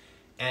it.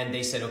 And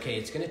they said, okay,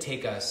 it's going to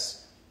take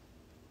us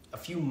a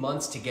few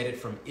months to get it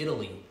from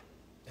Italy.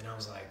 And I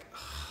was like,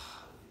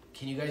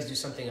 can you guys do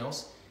something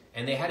else?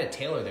 And they had a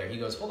tailor there. He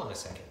goes, hold on a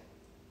second.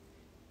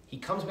 He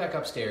comes back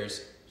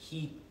upstairs.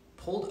 He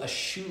pulled a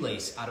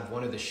shoelace out of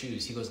one of the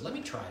shoes. He goes, let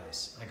me try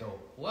this. I go,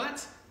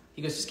 what?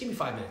 He goes, just give me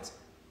 5 minutes.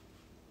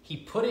 He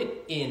put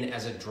it in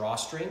as a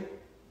drawstring.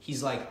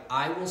 He's like,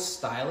 I will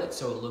style it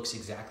so it looks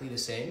exactly the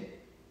same.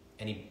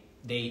 And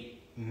they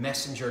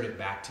messengered it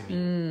back to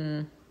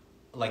me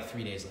like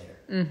 3 days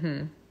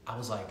later. I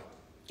was like,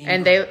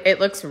 incredible. And it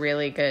looks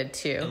really good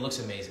too. It looks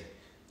amazing.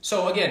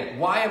 So again,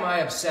 why am I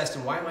obsessed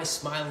and why am I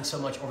smiling so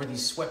much over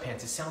these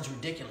sweatpants? It sounds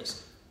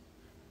ridiculous.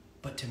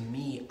 But to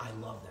me, I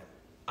love them.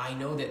 I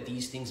know that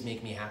these things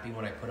make me happy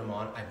when I put them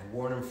on. I've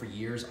worn them for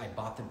years. I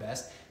bought the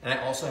best. And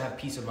I also have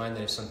peace of mind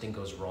that if something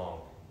goes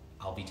wrong,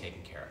 I'll be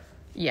taken care of.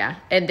 Yeah,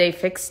 and they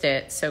fixed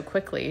it so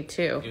quickly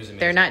too. It was amazing.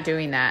 They're not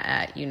doing that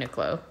at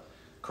Uniqlo.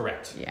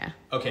 Correct. Yeah.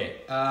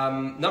 Okay,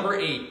 number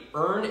 8,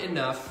 earn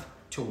enough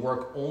to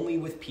work only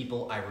with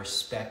people I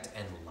respect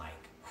and like.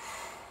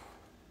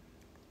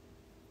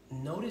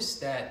 Notice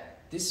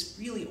that this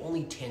really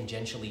only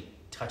tangentially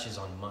touches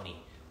on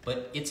money,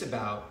 but it's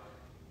about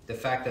the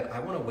fact that I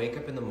want to wake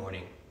up in the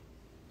morning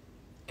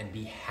and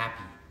be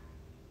happy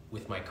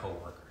with my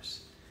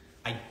coworkers.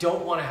 I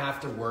don't want to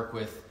have to work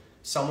with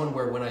someone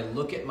where when I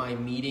look at my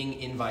meeting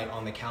invite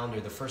on the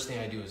calendar, the first thing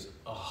I do is,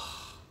 oh.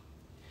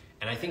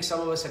 And I think some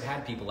of us have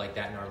had people like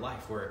that in our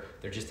life where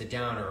they're just a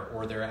downer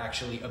or they're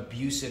actually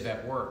abusive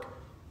at work.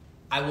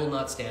 I will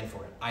not stand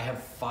for it. I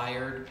have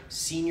fired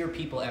senior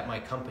people at my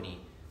company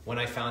when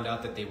I found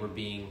out that they were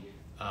being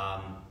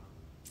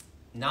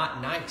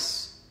not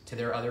nice to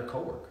their other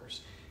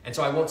coworkers. And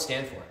so I won't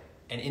stand for it.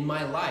 And in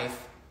my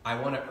life, I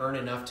want to earn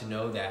enough to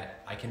know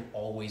that I can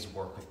always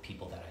work with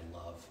people that I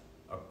love,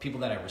 or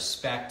people that I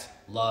respect,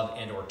 love,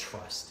 and or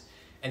trust.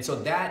 And so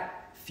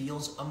that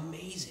feels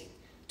amazing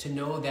to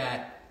know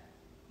that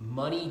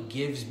money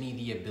gives me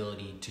the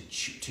ability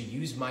to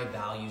use my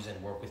values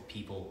and work with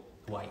people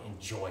who I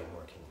enjoy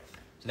working with.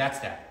 So that's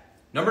that.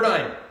 Number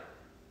 9.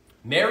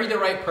 Marry the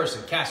right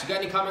person. Cass, you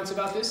got any comments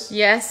about this?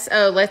 Yes.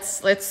 Oh,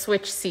 let's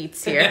switch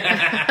seats here.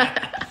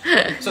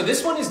 So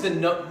this one is the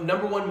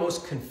number one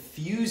most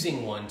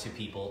confusing one to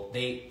people.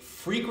 They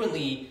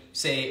frequently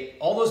say,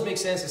 all those make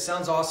sense, it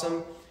sounds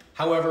awesome.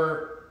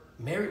 However,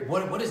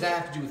 what does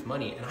that have to do with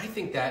money? And I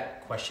think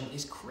that question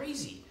is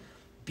crazy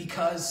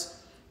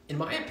because, in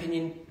my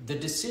opinion, the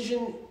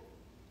decision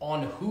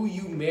on who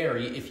you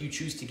marry, if you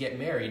choose to get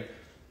married,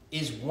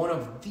 is one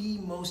of the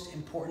most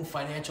important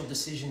financial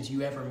decisions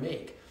you ever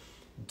make.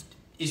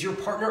 Is your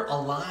partner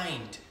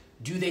aligned?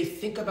 Do they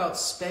think about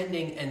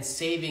spending and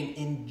saving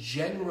in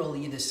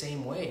generally the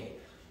same way?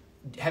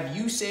 Have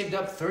you saved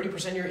up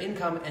 30% of your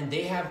income and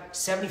they have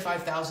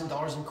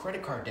 $75,000 in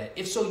credit card debt?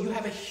 If so, you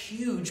have a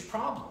huge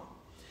problem.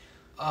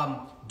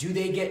 Do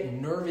they get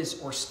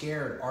nervous or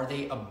scared? Are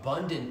they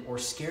abundant or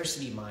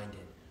scarcity minded?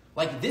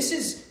 Like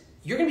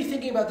you're gonna be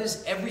thinking about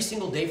this every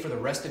single day for the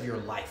rest of your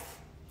life.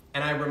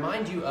 And I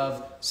remind you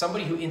of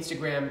somebody who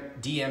Instagram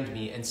DM'd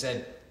me and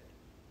said,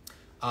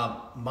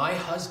 my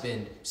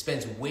husband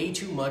spends way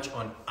too much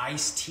on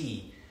iced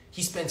tea.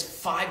 He spends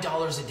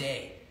 $5 a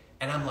day.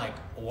 And I'm like,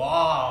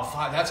 wow,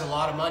 that's a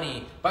lot of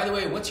money. By the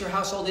way, what's your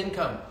household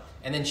income?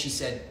 And then she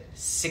said,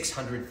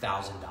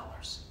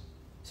 $600,000.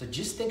 So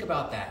just think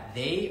about that.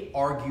 They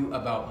argue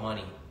about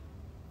money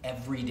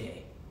every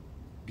day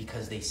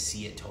because they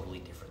see it totally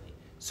differently.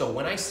 So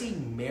when I see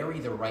marry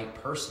the right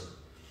person,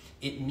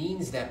 it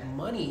means that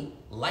money,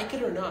 like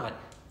it or not,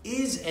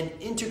 is an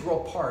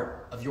integral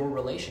part of your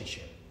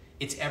relationship.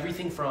 It's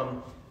everything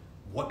from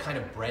what kind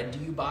of bread do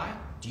you buy?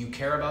 Do you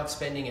care about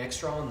spending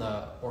extra on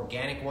the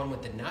organic one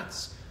with the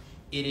nuts?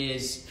 It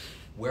is,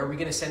 where are we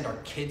gonna send our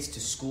kids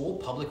to school,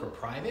 public or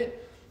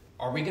private?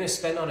 Are we gonna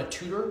spend on a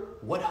tutor?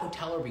 What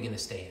hotel are we gonna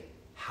stay in?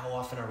 How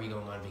often are we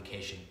going on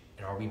vacation?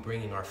 And are we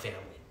bringing our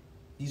family?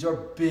 These are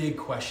big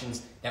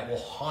questions that will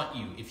haunt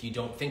you if you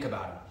don't think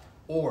about them,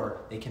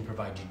 or they can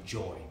provide you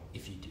joy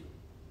if you do.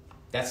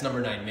 That's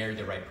number 9, marry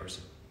the right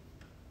person.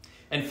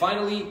 And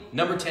finally,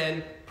 number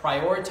 10,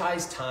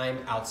 prioritize time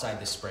outside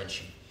the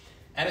spreadsheet.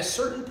 At a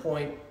certain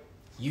point,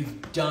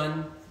 you've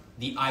done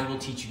the I will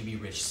teach you to be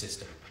rich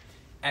system.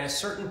 At a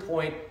certain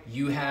point,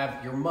 you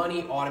have your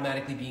money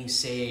automatically being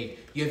saved.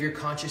 You have your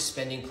conscious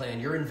spending plan.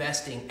 You're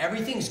investing.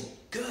 Everything's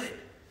good.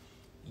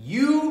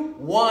 You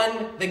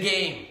won the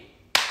game.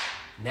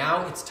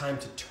 Now it's time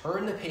to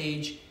turn the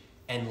page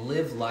and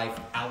live life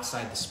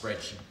outside the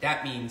spreadsheet.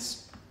 That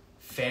means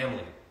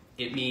family.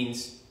 It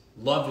means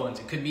loved ones.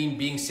 It could mean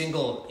being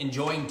single,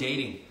 enjoying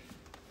dating.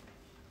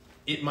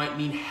 It might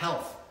mean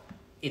health.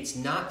 It's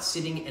not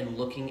sitting and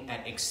looking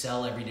at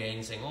Excel every day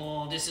and saying,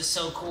 "Oh, this is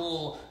so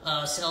cool.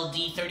 Cell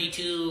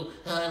D32.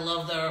 I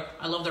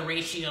love the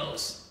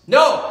ratios."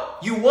 No,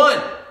 you won.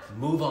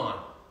 Move on.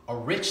 A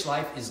rich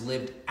life is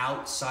lived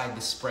outside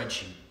the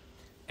spreadsheet,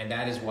 and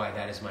that is why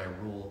that is my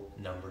rule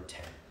number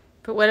 10.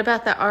 But what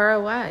about the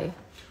ROI?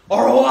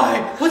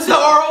 ROI. What's the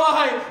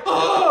ROI?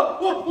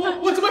 Oh,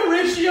 what's my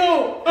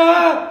ratio?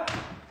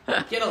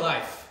 Get a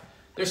life.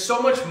 There's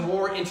so much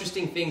more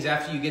interesting things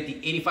after you get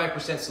the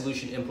 85%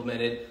 solution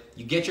implemented.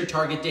 You get your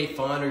target date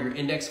fund or your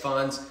index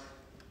funds.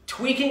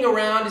 Tweaking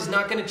around is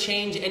not going to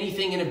change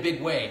anything in a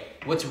big way.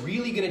 What's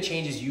really going to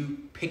change is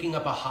you picking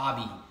up a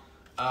hobby.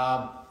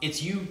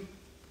 It's you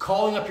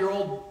calling up your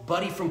old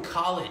buddy from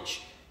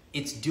college.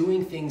 It's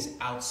doing things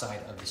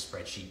outside of the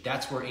spreadsheet.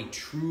 That's where a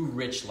true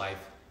rich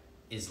life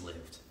is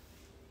lived.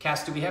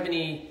 Cass, do we have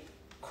any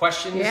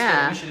questions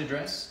that we should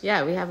address?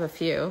 Yeah, we have a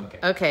few.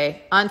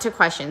 Okay, on to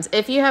questions.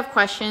 If you have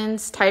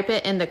questions, type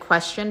it in the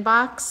question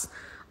box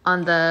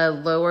on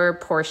the lower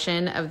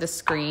portion of the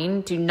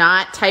screen. Do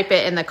not type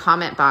it in the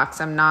comment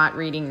box. I'm not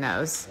reading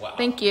those. Wow.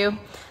 Thank you.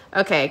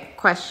 Okay,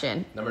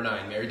 question. Number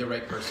 9, marry the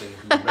right person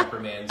who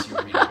reprimands your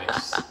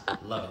remix.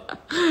 Love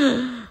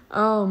it.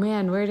 Oh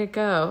man, where'd it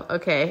go?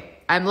 Okay,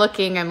 I'm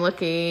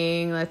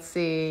looking. Let's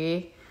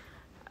see.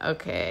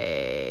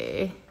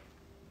 Okay.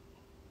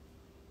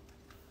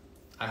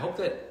 I hope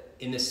that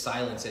in this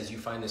silence, as you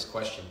find this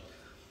question,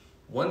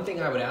 one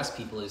thing I would ask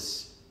people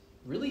is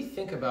really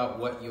think about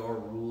what your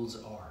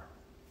rules are.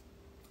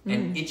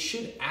 And it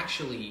should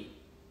actually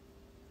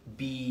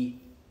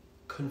be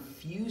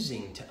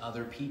confusing to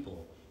other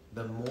people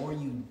the more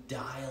you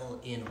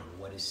dial in on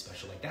what is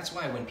special. Like, that's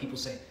why when people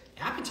say,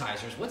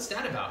 appetizers, what's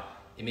that about?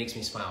 It makes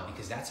me smile,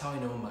 because that's how I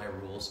know my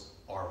rules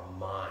are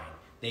mine.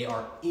 They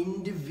are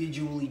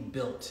individually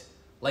built,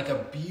 like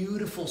a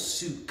beautiful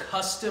suit,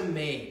 custom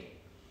made.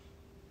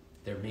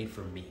 They're made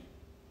for me.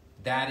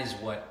 That is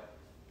what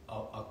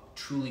a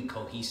truly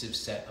cohesive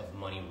set of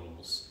money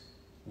rules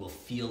will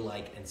feel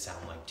like and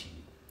sound like to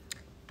you.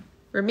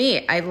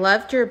 Ramit, I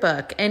loved your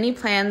book. Any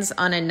plans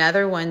on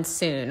another one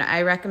soon?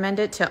 I recommend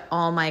it to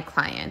all my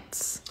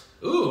clients.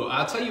 Ooh,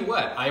 I'll tell you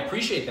what. I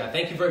appreciate that.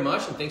 Thank you very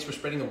much, and thanks for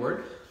spreading the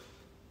word.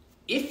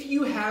 If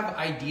you have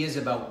ideas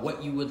about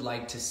what you would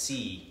like to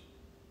see,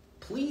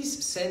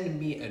 please send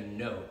me a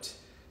note.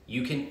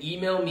 You can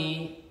email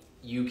me,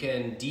 you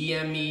can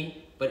DM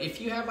me, but if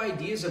you have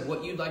ideas of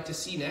what you'd like to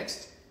see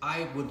next,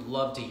 I would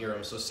love to hear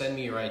them. So send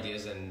me your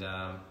ideas, and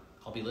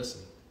I'll be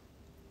listening.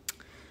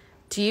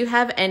 Do you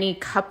have any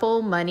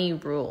couple money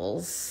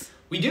rules?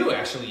 We do,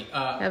 actually.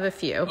 I have a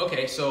few.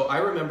 Okay, so I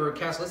remember,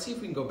 Cass, let's see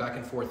if we can go back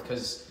and forth,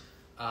 because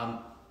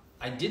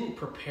I didn't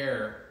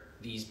prepare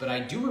these, but I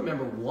do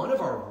remember one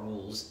of our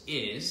rules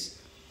is,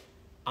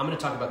 I'm going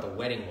to talk about the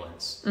wedding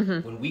ones.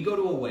 Mm-hmm. When we go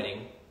to a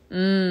wedding,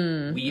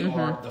 we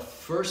are the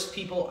first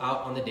people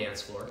out on the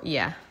dance floor.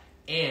 Yeah.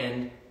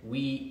 And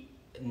we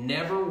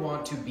never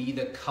want to be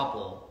the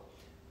couple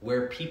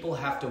where people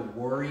have to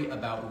worry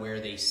about where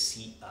they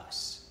seat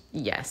us.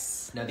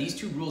 Yes. Now, these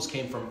 2 rules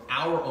came from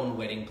our own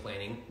wedding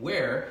planning,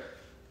 where,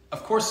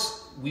 of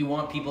course, we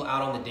want people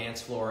out on the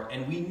dance floor,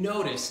 and we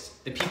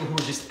noticed the people who were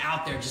just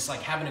out there just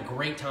like having a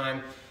great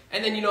time.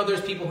 And then,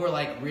 there's people who are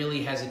like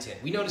really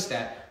hesitant. We noticed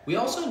that. We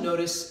also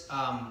notice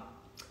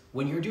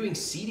when you're doing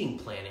seating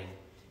planning,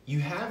 you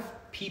have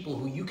people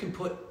who you can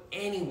put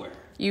anywhere.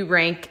 You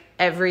rank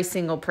every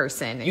single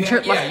person. You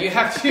have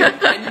to.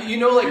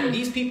 And like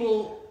these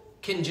people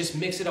can just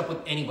mix it up with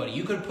anybody.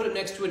 You can put it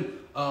next to an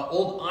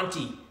old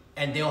auntie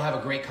and they'll have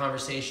a great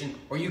conversation.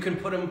 Or you can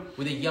put them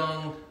with a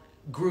young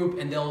group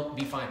and they'll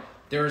be fine.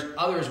 There's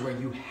others where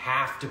you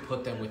have to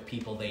put them with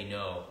people they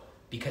know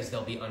because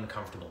they'll be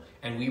uncomfortable.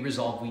 And we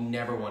resolved we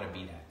never want to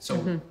be that.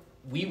 So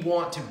we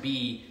want to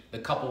be the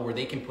couple where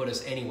they can put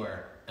us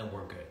anywhere and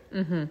we're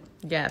good.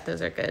 Yeah,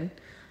 those are good.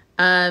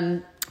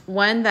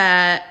 One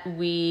that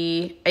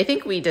I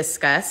think we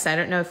discussed, I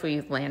don't know if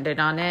we landed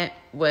on it,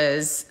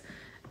 was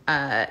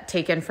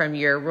taken from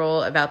your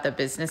rule about the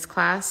business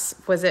class.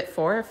 Was it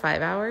 4 or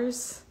 5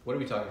 hours? What are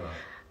we talking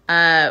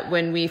about?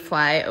 When we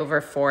fly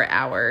over 4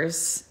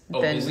 hours,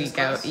 then we go.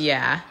 Class?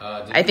 Yeah.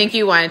 I think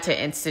you wanted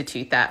to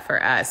institute that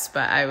for us,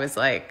 but I was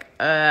like,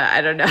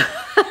 I don't know.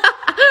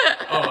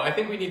 I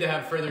think we need to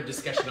have further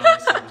discussion on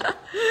this.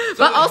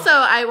 But also,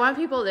 I want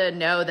people to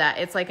know that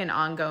it's like an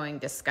ongoing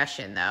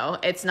discussion, though.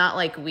 It's not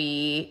like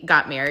we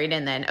got married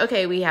and then,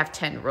 okay, we have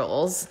 10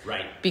 rules.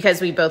 Right. Because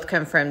we both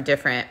come from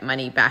different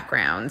money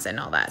backgrounds and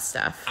all that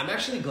stuff. I'm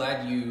actually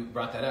glad you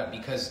brought that up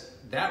because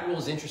that rule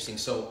is interesting.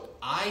 So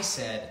I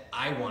said,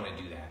 I want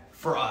to do that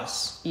for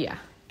us. Yeah.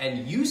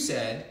 And you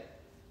said,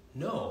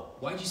 no.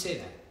 Why'd you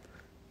say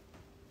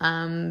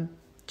that?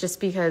 Just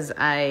because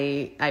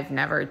I've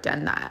never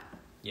done that.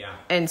 Yeah.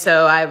 And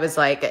so I was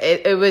like,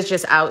 it was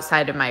just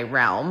outside of my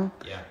realm.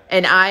 Yeah.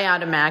 And I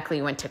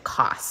automatically went to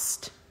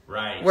cost.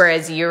 Right.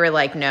 Whereas you were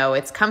like, no,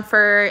 it's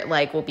comfort,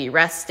 like we'll be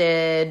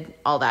rested,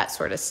 all that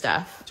sort of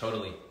stuff.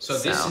 Totally. So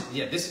this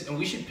is, and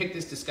we should pick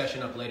this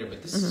discussion up later,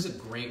 but this is a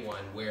great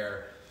one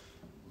where,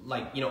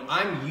 like,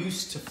 I'm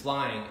used to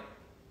flying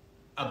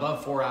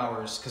above 4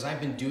 hours because I've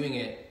been doing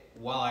it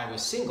while I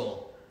was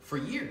single for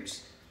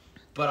years.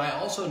 But I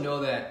also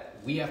know that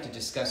we have to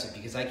discuss it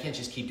because I can't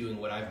just keep doing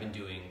what I've been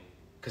doing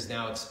because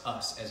now it's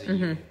us as a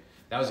unit.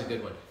 That was a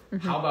good one.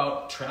 How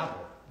about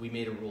travel? We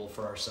made a rule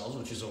for ourselves,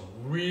 which is a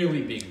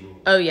really big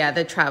rule. Oh yeah,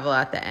 the travel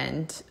at the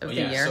end of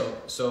the year.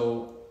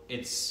 So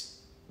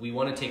we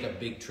want to take a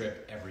big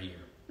trip every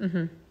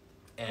year.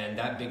 And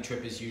that big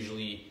trip is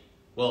usually,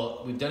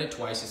 we've done it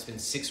twice. It's been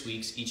 6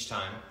 weeks each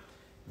time.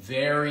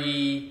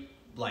 Very,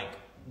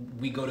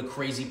 we go to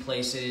crazy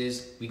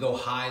places. We go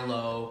high,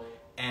 low.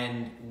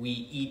 And we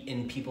eat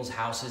in people's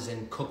houses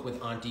and cook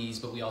with aunties,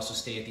 but we also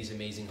stay at these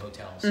amazing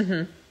hotels.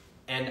 And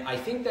I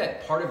think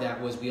that part of that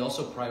was we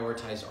also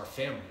prioritized our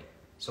family.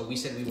 So we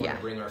said we want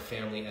to bring our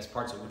family as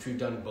parts of it, which we've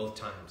done both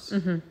times.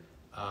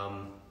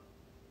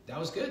 That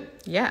was good.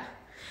 Yeah.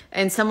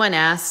 And someone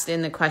asked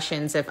in the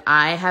questions if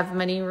I have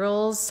money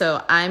rules.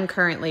 So I'm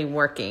currently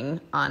working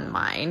on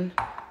mine.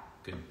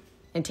 Good.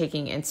 And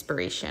taking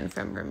inspiration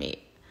from Ramit.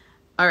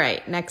 All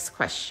right, next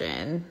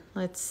question.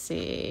 Let's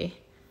see.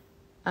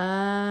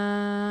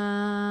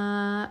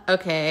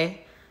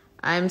 Okay.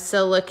 I'm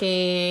still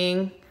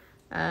looking.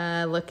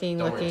 Don't worry,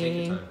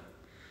 take your time.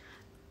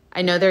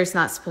 I know there's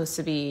not supposed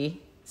to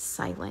be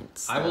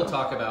silence. I will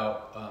talk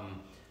about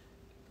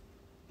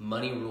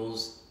money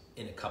rules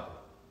in a couple.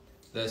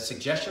 The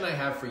suggestion I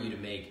have for you to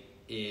make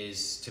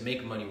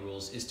money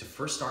rules is to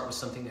first start with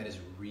something that is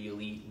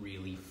really,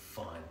 really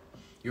fun.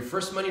 Your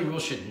first money rule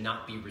should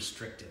not be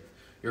restrictive.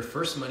 Your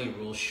first money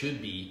rule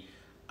should be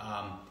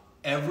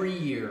every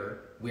year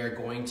we are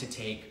going to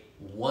take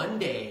one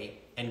day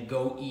and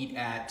go eat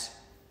at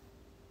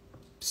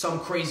some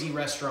crazy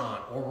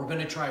restaurant, or we're going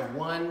to try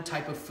one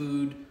type of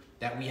food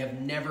that we have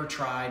never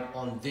tried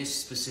on this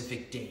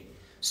specific date.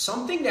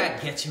 Something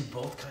that gets you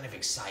both kind of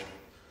excited.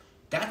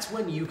 That's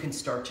when you can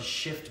start to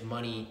shift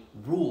money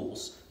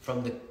rules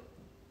from the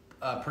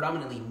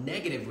predominantly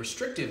negative,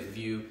 restrictive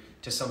view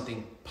to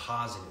something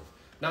positive.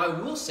 Now, I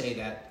will say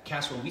that,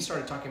 Cass, when we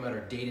started talking about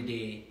our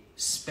day-to-day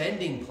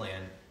spending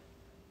plan,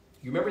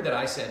 you remember that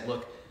I said,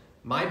 look,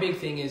 my big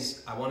thing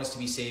is I want us to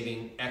be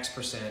saving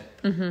X%.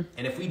 And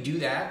if we do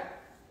that,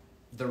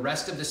 the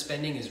rest of the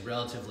spending is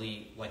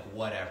relatively like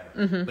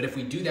whatever. But if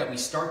we do that, we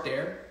start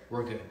there,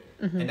 we're good.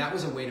 And that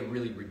was a way to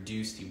really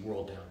reduce the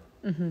world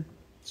down.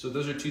 So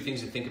those are two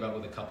things to think about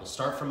with a couple.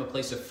 Start from a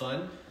place of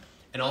fun.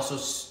 And also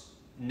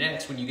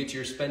next, when you get to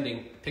your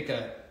spending, pick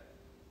a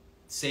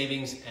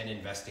savings and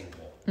investing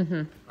goal.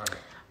 All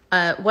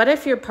right. What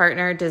if your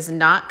partner does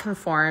not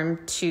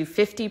conform to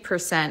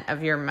 50%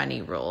 of your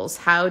money rules?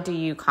 How do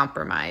you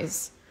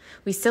compromise?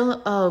 We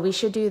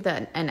should do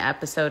an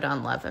episode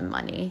on love and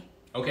money.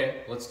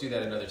 Okay, let's do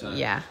that another time.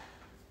 Yeah.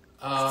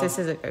 This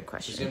is a good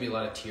question. There's going to be a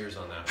lot of tears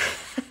on that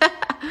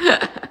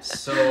one.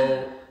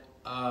 So,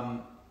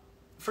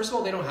 first of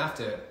all, they don't have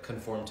to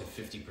conform to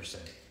 50%.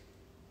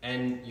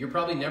 And you're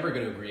probably never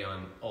going to agree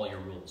on all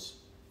your rules.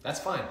 That's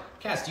fine.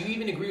 Cass, do you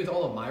even agree with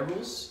all of my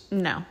rules?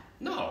 No.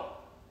 No.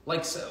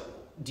 Like, so,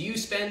 do you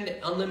spend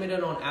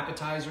unlimited on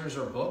appetizers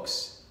or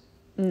books?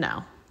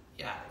 No.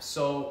 Yeah.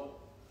 So,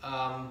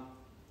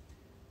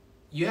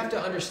 you have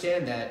to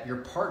understand that your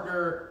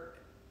partner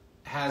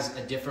has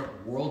a different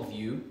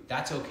worldview.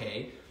 That's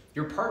okay.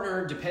 Your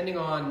partner, depending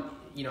on,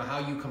 you know, how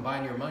you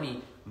combine your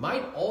money,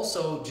 might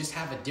also just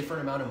have a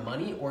different amount of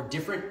money or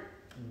different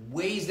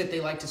ways that they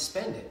like to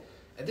spend it.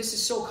 And this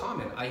is so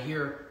common. I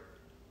hear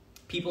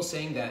people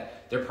saying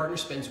that their partner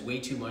spends way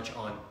too much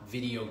on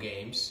video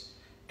games,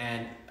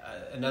 and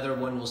another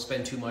one will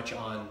spend too much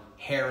on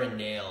hair and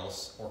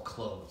nails or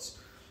clothes.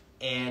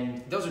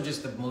 And those are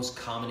just the most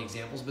common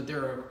examples, but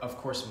there are, of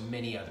course,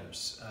 many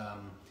others.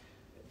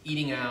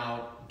 Eating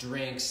out,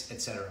 drinks,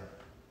 etc.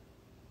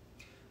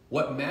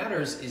 What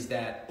matters is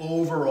that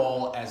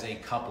overall, as a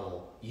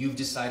couple, you've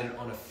decided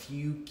on a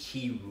few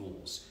key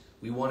rules.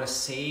 We want to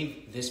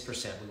save this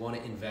percent. We want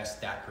to invest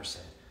that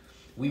percent.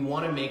 We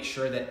want to make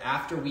sure that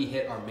after we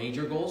hit our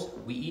major goals,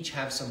 we each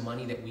have some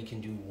money that we can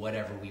do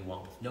whatever we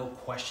want with, no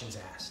questions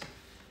asked.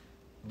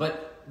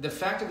 But the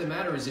fact of the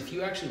matter is, if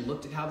you actually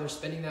looked at how they're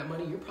spending that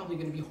money, you're probably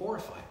going to be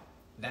horrified.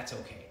 That's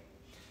okay.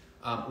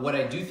 What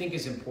I do think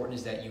is important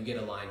is that you get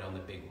aligned on the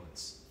big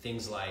ones.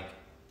 Things like,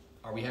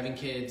 are we having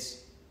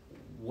kids?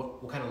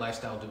 What kind of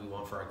lifestyle do we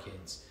want for our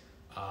kids?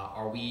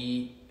 Are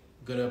we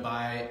going to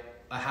buy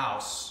a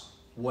house?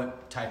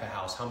 What type of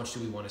house? How much do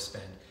we want to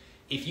spend?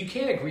 If you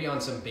can't agree on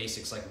some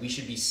basics, like we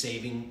should be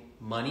saving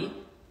money,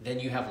 then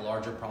you have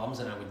larger problems,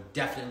 and I would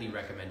definitely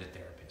recommend a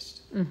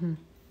therapist. Mm-hmm.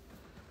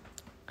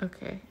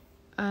 Okay.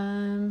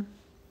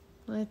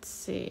 Let's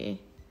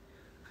see.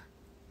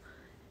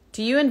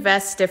 Do you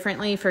invest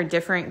differently for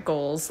different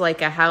goals,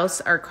 like a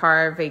house or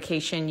car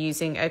vacation,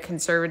 using a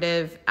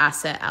conservative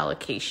asset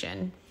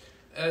allocation?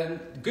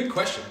 Good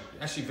question.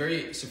 Actually,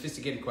 very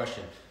sophisticated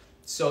question.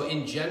 So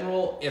in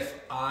general, if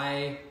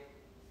I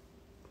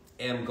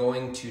am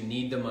going to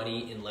need the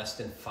money in less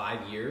than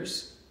 5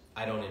 years,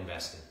 I don't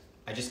invest it.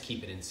 I just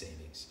keep it in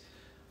savings.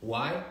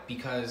 Why?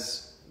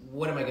 Because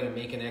what am I going to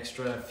make an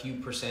extra few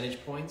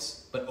percentage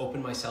points, but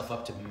open myself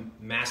up to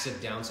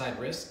massive downside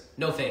risk?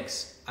 No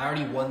thanks. I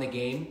already won the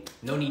game.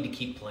 No need to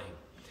keep playing.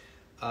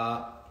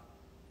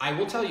 I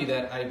will tell you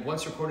that I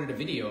once recorded a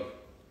video.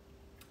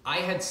 I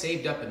had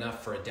saved up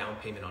enough for a down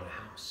payment on a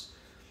house.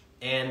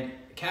 And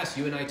Cass,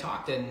 you and I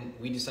talked, and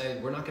we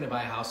decided we're not going to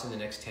buy a house in the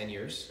next 10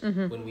 years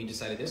when we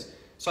decided this.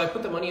 So I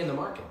put the money in the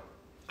market.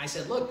 I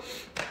said, look,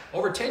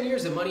 over 10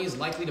 years, the money is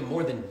likely to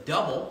more than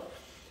double.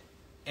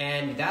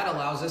 And that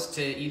allows us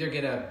to either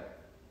get a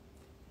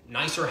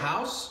nicer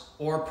house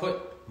or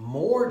put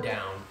more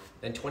down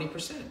than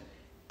 20%.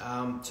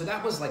 So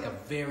that was like a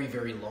very,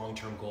 very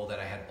long-term goal that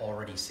I had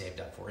already saved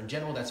up for. In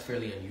general, that's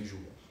fairly unusual.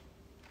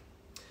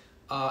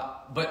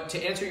 But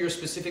to answer your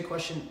specific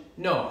question,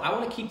 no, I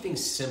want to keep things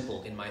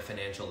simple in my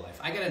financial life.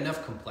 I got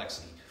enough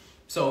complexity.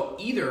 So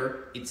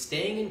either it's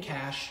staying in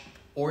cash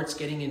or it's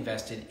getting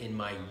invested in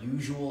my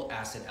usual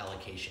asset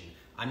allocation.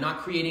 I'm not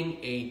creating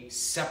a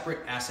separate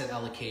asset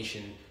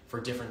allocation for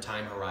different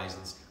time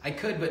horizons. I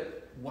could,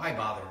 but why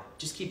bother?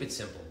 Just keep it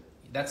simple.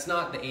 That's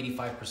not the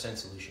 85%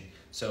 solution.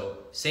 So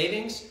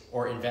savings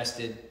or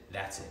invested,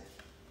 that's it.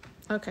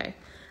 Okay.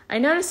 I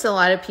noticed a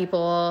lot of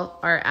people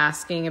are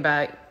asking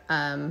about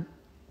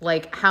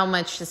like how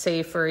much to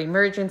save for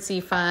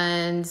emergency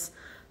funds,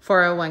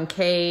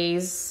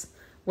 401ks.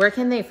 Where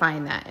can they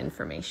find that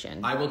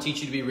information? I will teach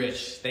you to be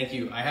rich. Thank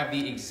you. I have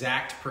the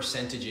exact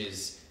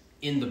percentages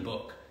in the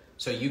book.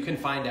 So you can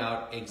find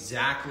out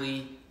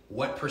exactly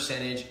what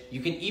percentage.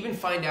 You can even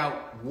find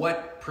out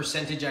what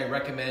percentage I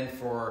recommend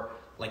for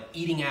like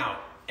eating out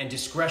and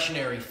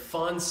discretionary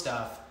fun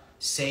stuff,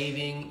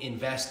 saving,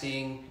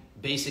 investing,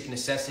 basic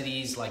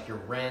necessities like your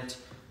rent.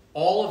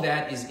 All of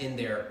that is in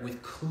there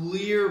with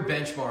clear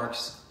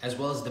benchmarks, as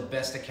well as the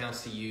best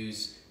accounts to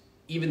use,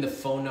 even the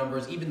phone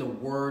numbers, even the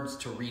words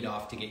to read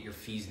off to get your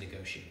fees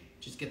negotiated.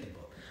 Just get the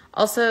book.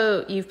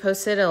 Also, you've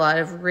posted a lot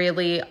of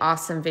really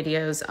awesome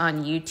videos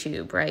on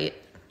YouTube, right?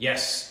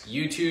 Yes,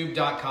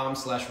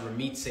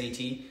 youtube.com/Ramit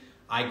Sethi.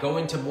 I go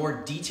into more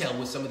detail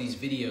with some of these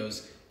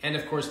videos, and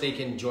of course they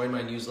can join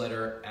my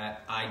newsletter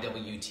at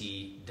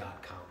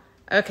iwt.com.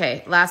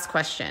 Okay, last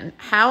question.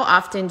 How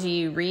often do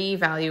you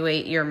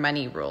reevaluate your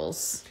money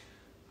rules?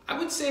 I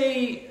would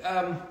say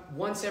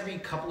once every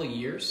couple of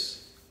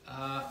years.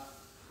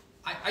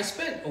 I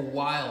spent a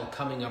while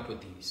coming up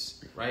with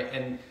these, right?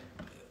 And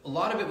a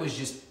lot of it was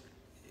just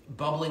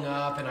bubbling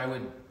up, and I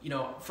would,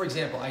 for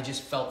example, I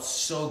just felt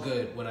so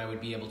good when I would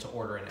be able to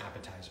order an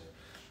appetizer.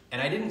 And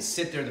I didn't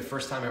sit there the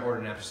first time I ordered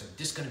an appetizer,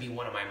 this is going to be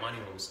one of my money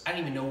rules. I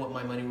didn't even know what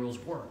my money rules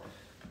were.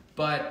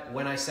 But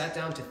when I sat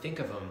down to think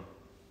of them,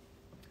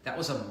 that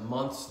was a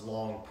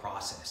months-long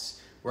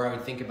process where I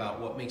would think about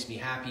what makes me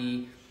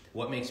happy,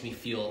 what makes me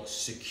feel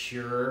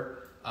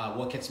secure,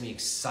 what gets me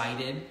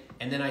excited.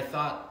 And then I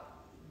thought,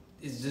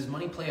 does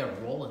money play a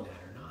role in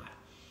that or not?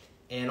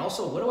 And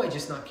also, what do I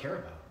just not care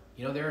about?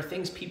 There are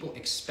things people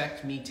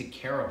expect me to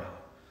care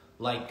about.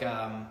 Like,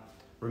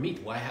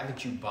 Ramit, why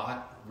haven't you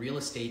bought real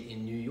estate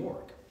in New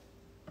York?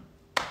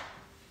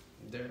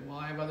 well,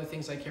 I have other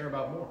things I care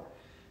about more.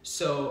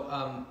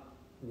 So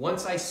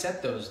once I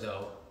set those,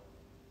 though,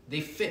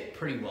 they fit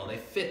pretty well. They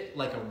fit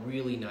like a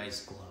really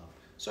nice glove.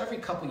 So every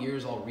couple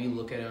years, I'll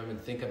re-look at them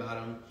and think about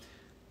them.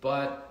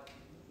 But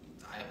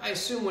I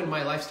assume when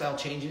my lifestyle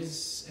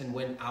changes and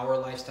when our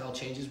lifestyle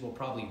changes, we'll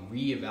probably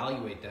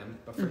reevaluate them.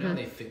 But for now,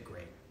 they fit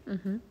great.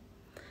 Mm-hmm.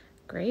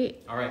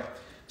 Great. All right.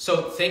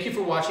 So thank you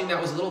for watching.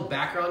 That was a little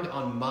background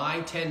on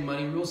my 10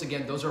 money rules.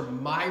 Again, those are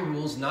my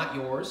rules, not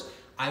yours.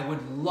 I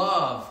would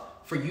love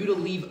for you to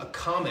leave a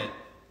comment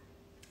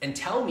and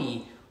tell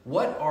me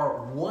what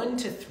are 1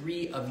 to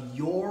 3 of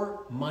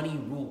your money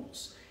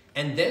rules.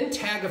 And then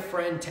tag a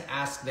friend to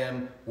ask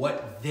them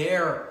what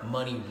their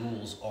money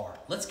rules are.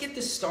 Let's get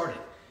this started.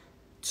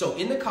 So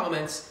in the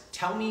comments,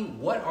 tell me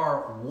what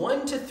are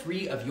 1 to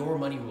 3 of your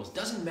money rules.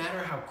 Doesn't matter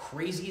how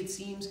crazy it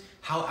seems,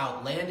 how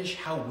outlandish,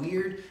 how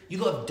weird. You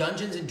love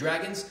Dungeons and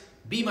Dragons,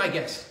 be my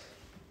guest.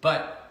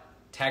 But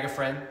tag a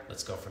friend,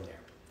 let's go from there.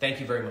 Thank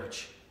you very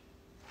much.